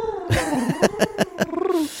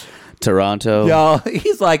 Toronto. Y'all,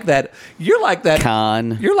 he's like that. You're like that.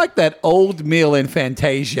 Cannes. You're like that old meal in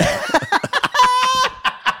Fantasia.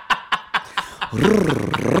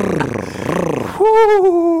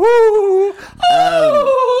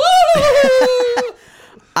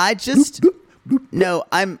 I just no.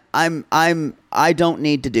 I don't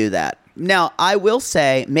need to do that. Now, I will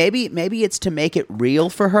say maybe it's to make it real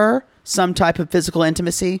for her. Some type of physical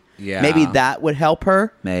intimacy. Yeah. Maybe that would help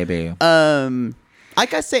her. Maybe.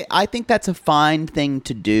 Like I say, I think that's a fine thing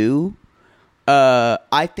to do.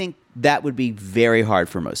 I think that would be very hard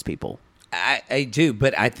for most people. I do,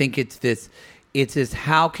 but I think it's this.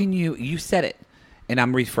 How can you said it, and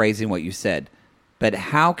I'm rephrasing what you said, but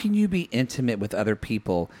how can you be intimate with other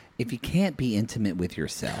people if you can't be intimate with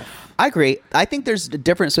yourself? I agree. I think there's a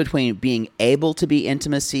difference between being able to be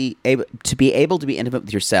intimate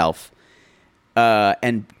with yourself,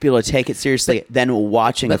 and be able to take it seriously than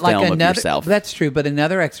watching a film of yourself. That's true, but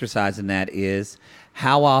another exercise in that is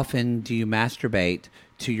how often do you masturbate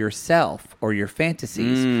to yourself or your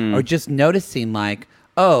fantasies, or just noticing like,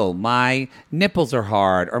 oh, my nipples are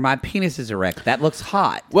hard or my penis is erect. That looks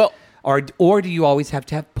hot. Well, or do you always have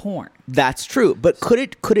to have porn? That's true. But could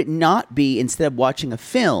it not be, instead of watching a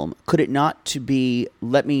film, could it not to be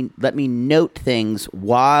let me note things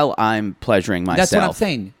while I'm pleasuring myself? That's what I'm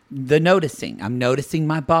saying. The noticing. I'm noticing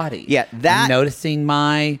my body. Yeah, I'm noticing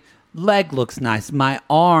my leg looks nice. My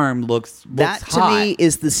arm looks that hot. to me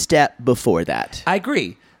is the step before that. I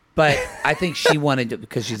agree. But I think she wanted to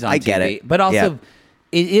because she's on I TV. get it. But also, Yeah.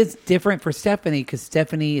 It is different for Stephanie because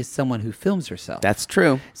Stephanie is someone who films herself. That's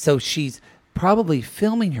true. So she's probably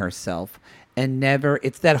filming herself and never.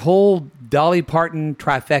 It's that whole Dolly Parton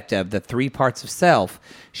trifecta of the 3 parts of self.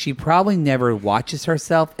 She probably never watches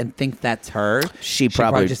herself and thinks that's her. She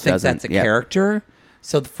probably just thinks doesn't. that's a Yep. character.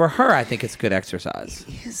 So for her, I think it's good exercise.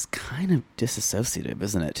 It is kind of disassociative,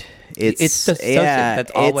 isn't it? It's dissociative.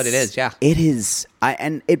 That's all what it is, yeah. It is.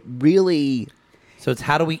 And it really. So it's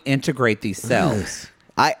how do we integrate these cells?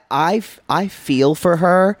 I feel for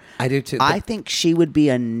her. I do too. I think she would be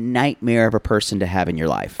a nightmare of a person to have in your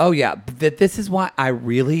life. Oh yeah, this is why I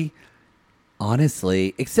really,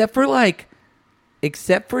 honestly, except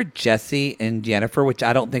for Jesse and Jennifer, which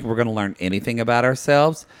I don't think we're going to learn anything about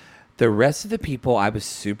ourselves. The rest of the people I was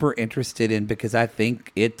super interested in because I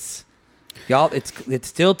think it's still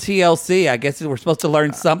TLC. I guess we're supposed to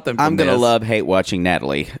learn something from I'm gonna this. love hate watching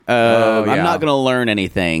Natalie. Yeah. I'm not gonna learn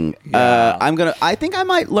anything. Yeah. I think I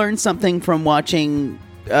might learn something from watching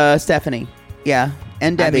Stephanie. Yeah,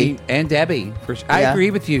 and Debbie. and Debbie. I Yeah. agree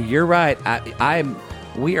with you. You're right.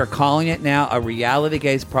 We are calling it now a Reality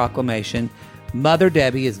Gaze proclamation. Mother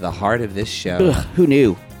Debbie is the heart of this show. Ugh, who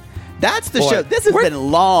knew? That's the Boy, show. This has we're-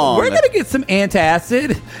 been long. We're going to get some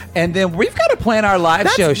antacid, and then we've got to plan our live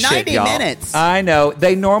That's show shit, 90 y'all. minutes. I know.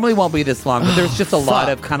 They normally won't be this long, but there's just a lot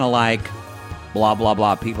of kind of like blah, blah,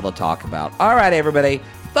 blah people to talk about. All right, everybody.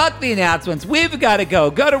 Fuck the announcements. We've got to go.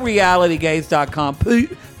 Go to realitygaze.com.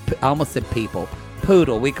 I almost said people.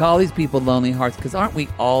 Poodle. We call these people lonely hearts because aren't we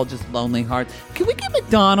all just lonely hearts? Can we get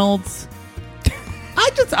McDonald's?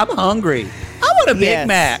 I'm hungry. I want a Big Yes.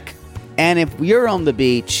 Mac. And if you're on the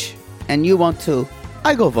beach and you want to,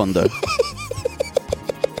 I go wonder.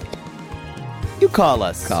 You call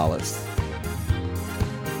us. Call us.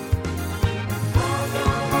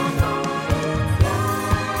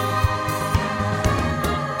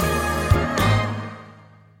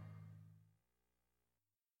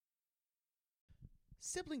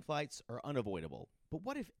 Sibling fights are unavoidable, but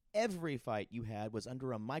what if every fight you had was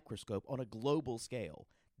under a microscope on a global scale?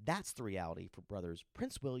 That's the reality for brothers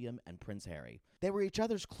Prince William and Prince Harry. They were each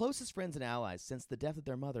other's closest friends and allies since the death of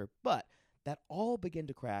their mother, but that all began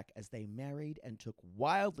to crack as they married and took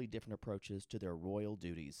wildly different approaches to their royal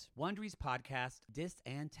duties. Wondery's podcast, Dis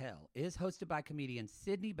and Tell, is hosted by comedians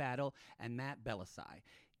Sydney Battle and Matt Belisai.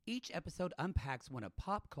 Each episode unpacks one of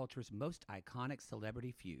pop culture's most iconic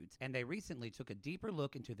celebrity feuds, and they recently took a deeper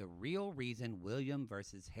look into the real reason William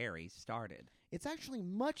versus Harry started. It's actually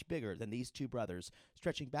much bigger than these two brothers,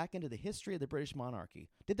 stretching back into the history of the British monarchy.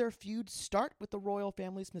 Did their feud start with the royal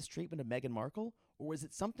family's mistreatment of Meghan Markle, or was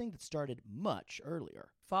it something that started much earlier?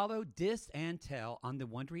 Follow Dis and Tell on the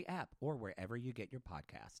Wondery app or wherever you get your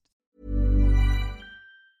podcasts.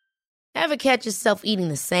 Ever catch yourself eating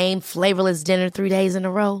the same flavorless dinner 3 days in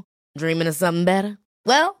a row? Dreaming of something better?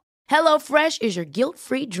 Well, HelloFresh is your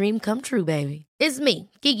guilt-free dream come true, baby. It's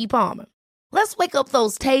me, Keke Palmer. Let's wake up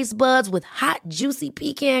those taste buds with hot, juicy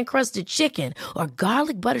pecan-crusted chicken or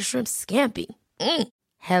garlic butter shrimp scampi.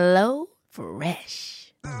 Hello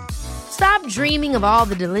Fresh. Stop dreaming of all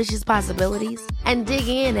the delicious possibilities and dig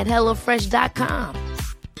in at HelloFresh.com.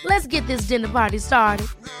 Let's get this dinner party started.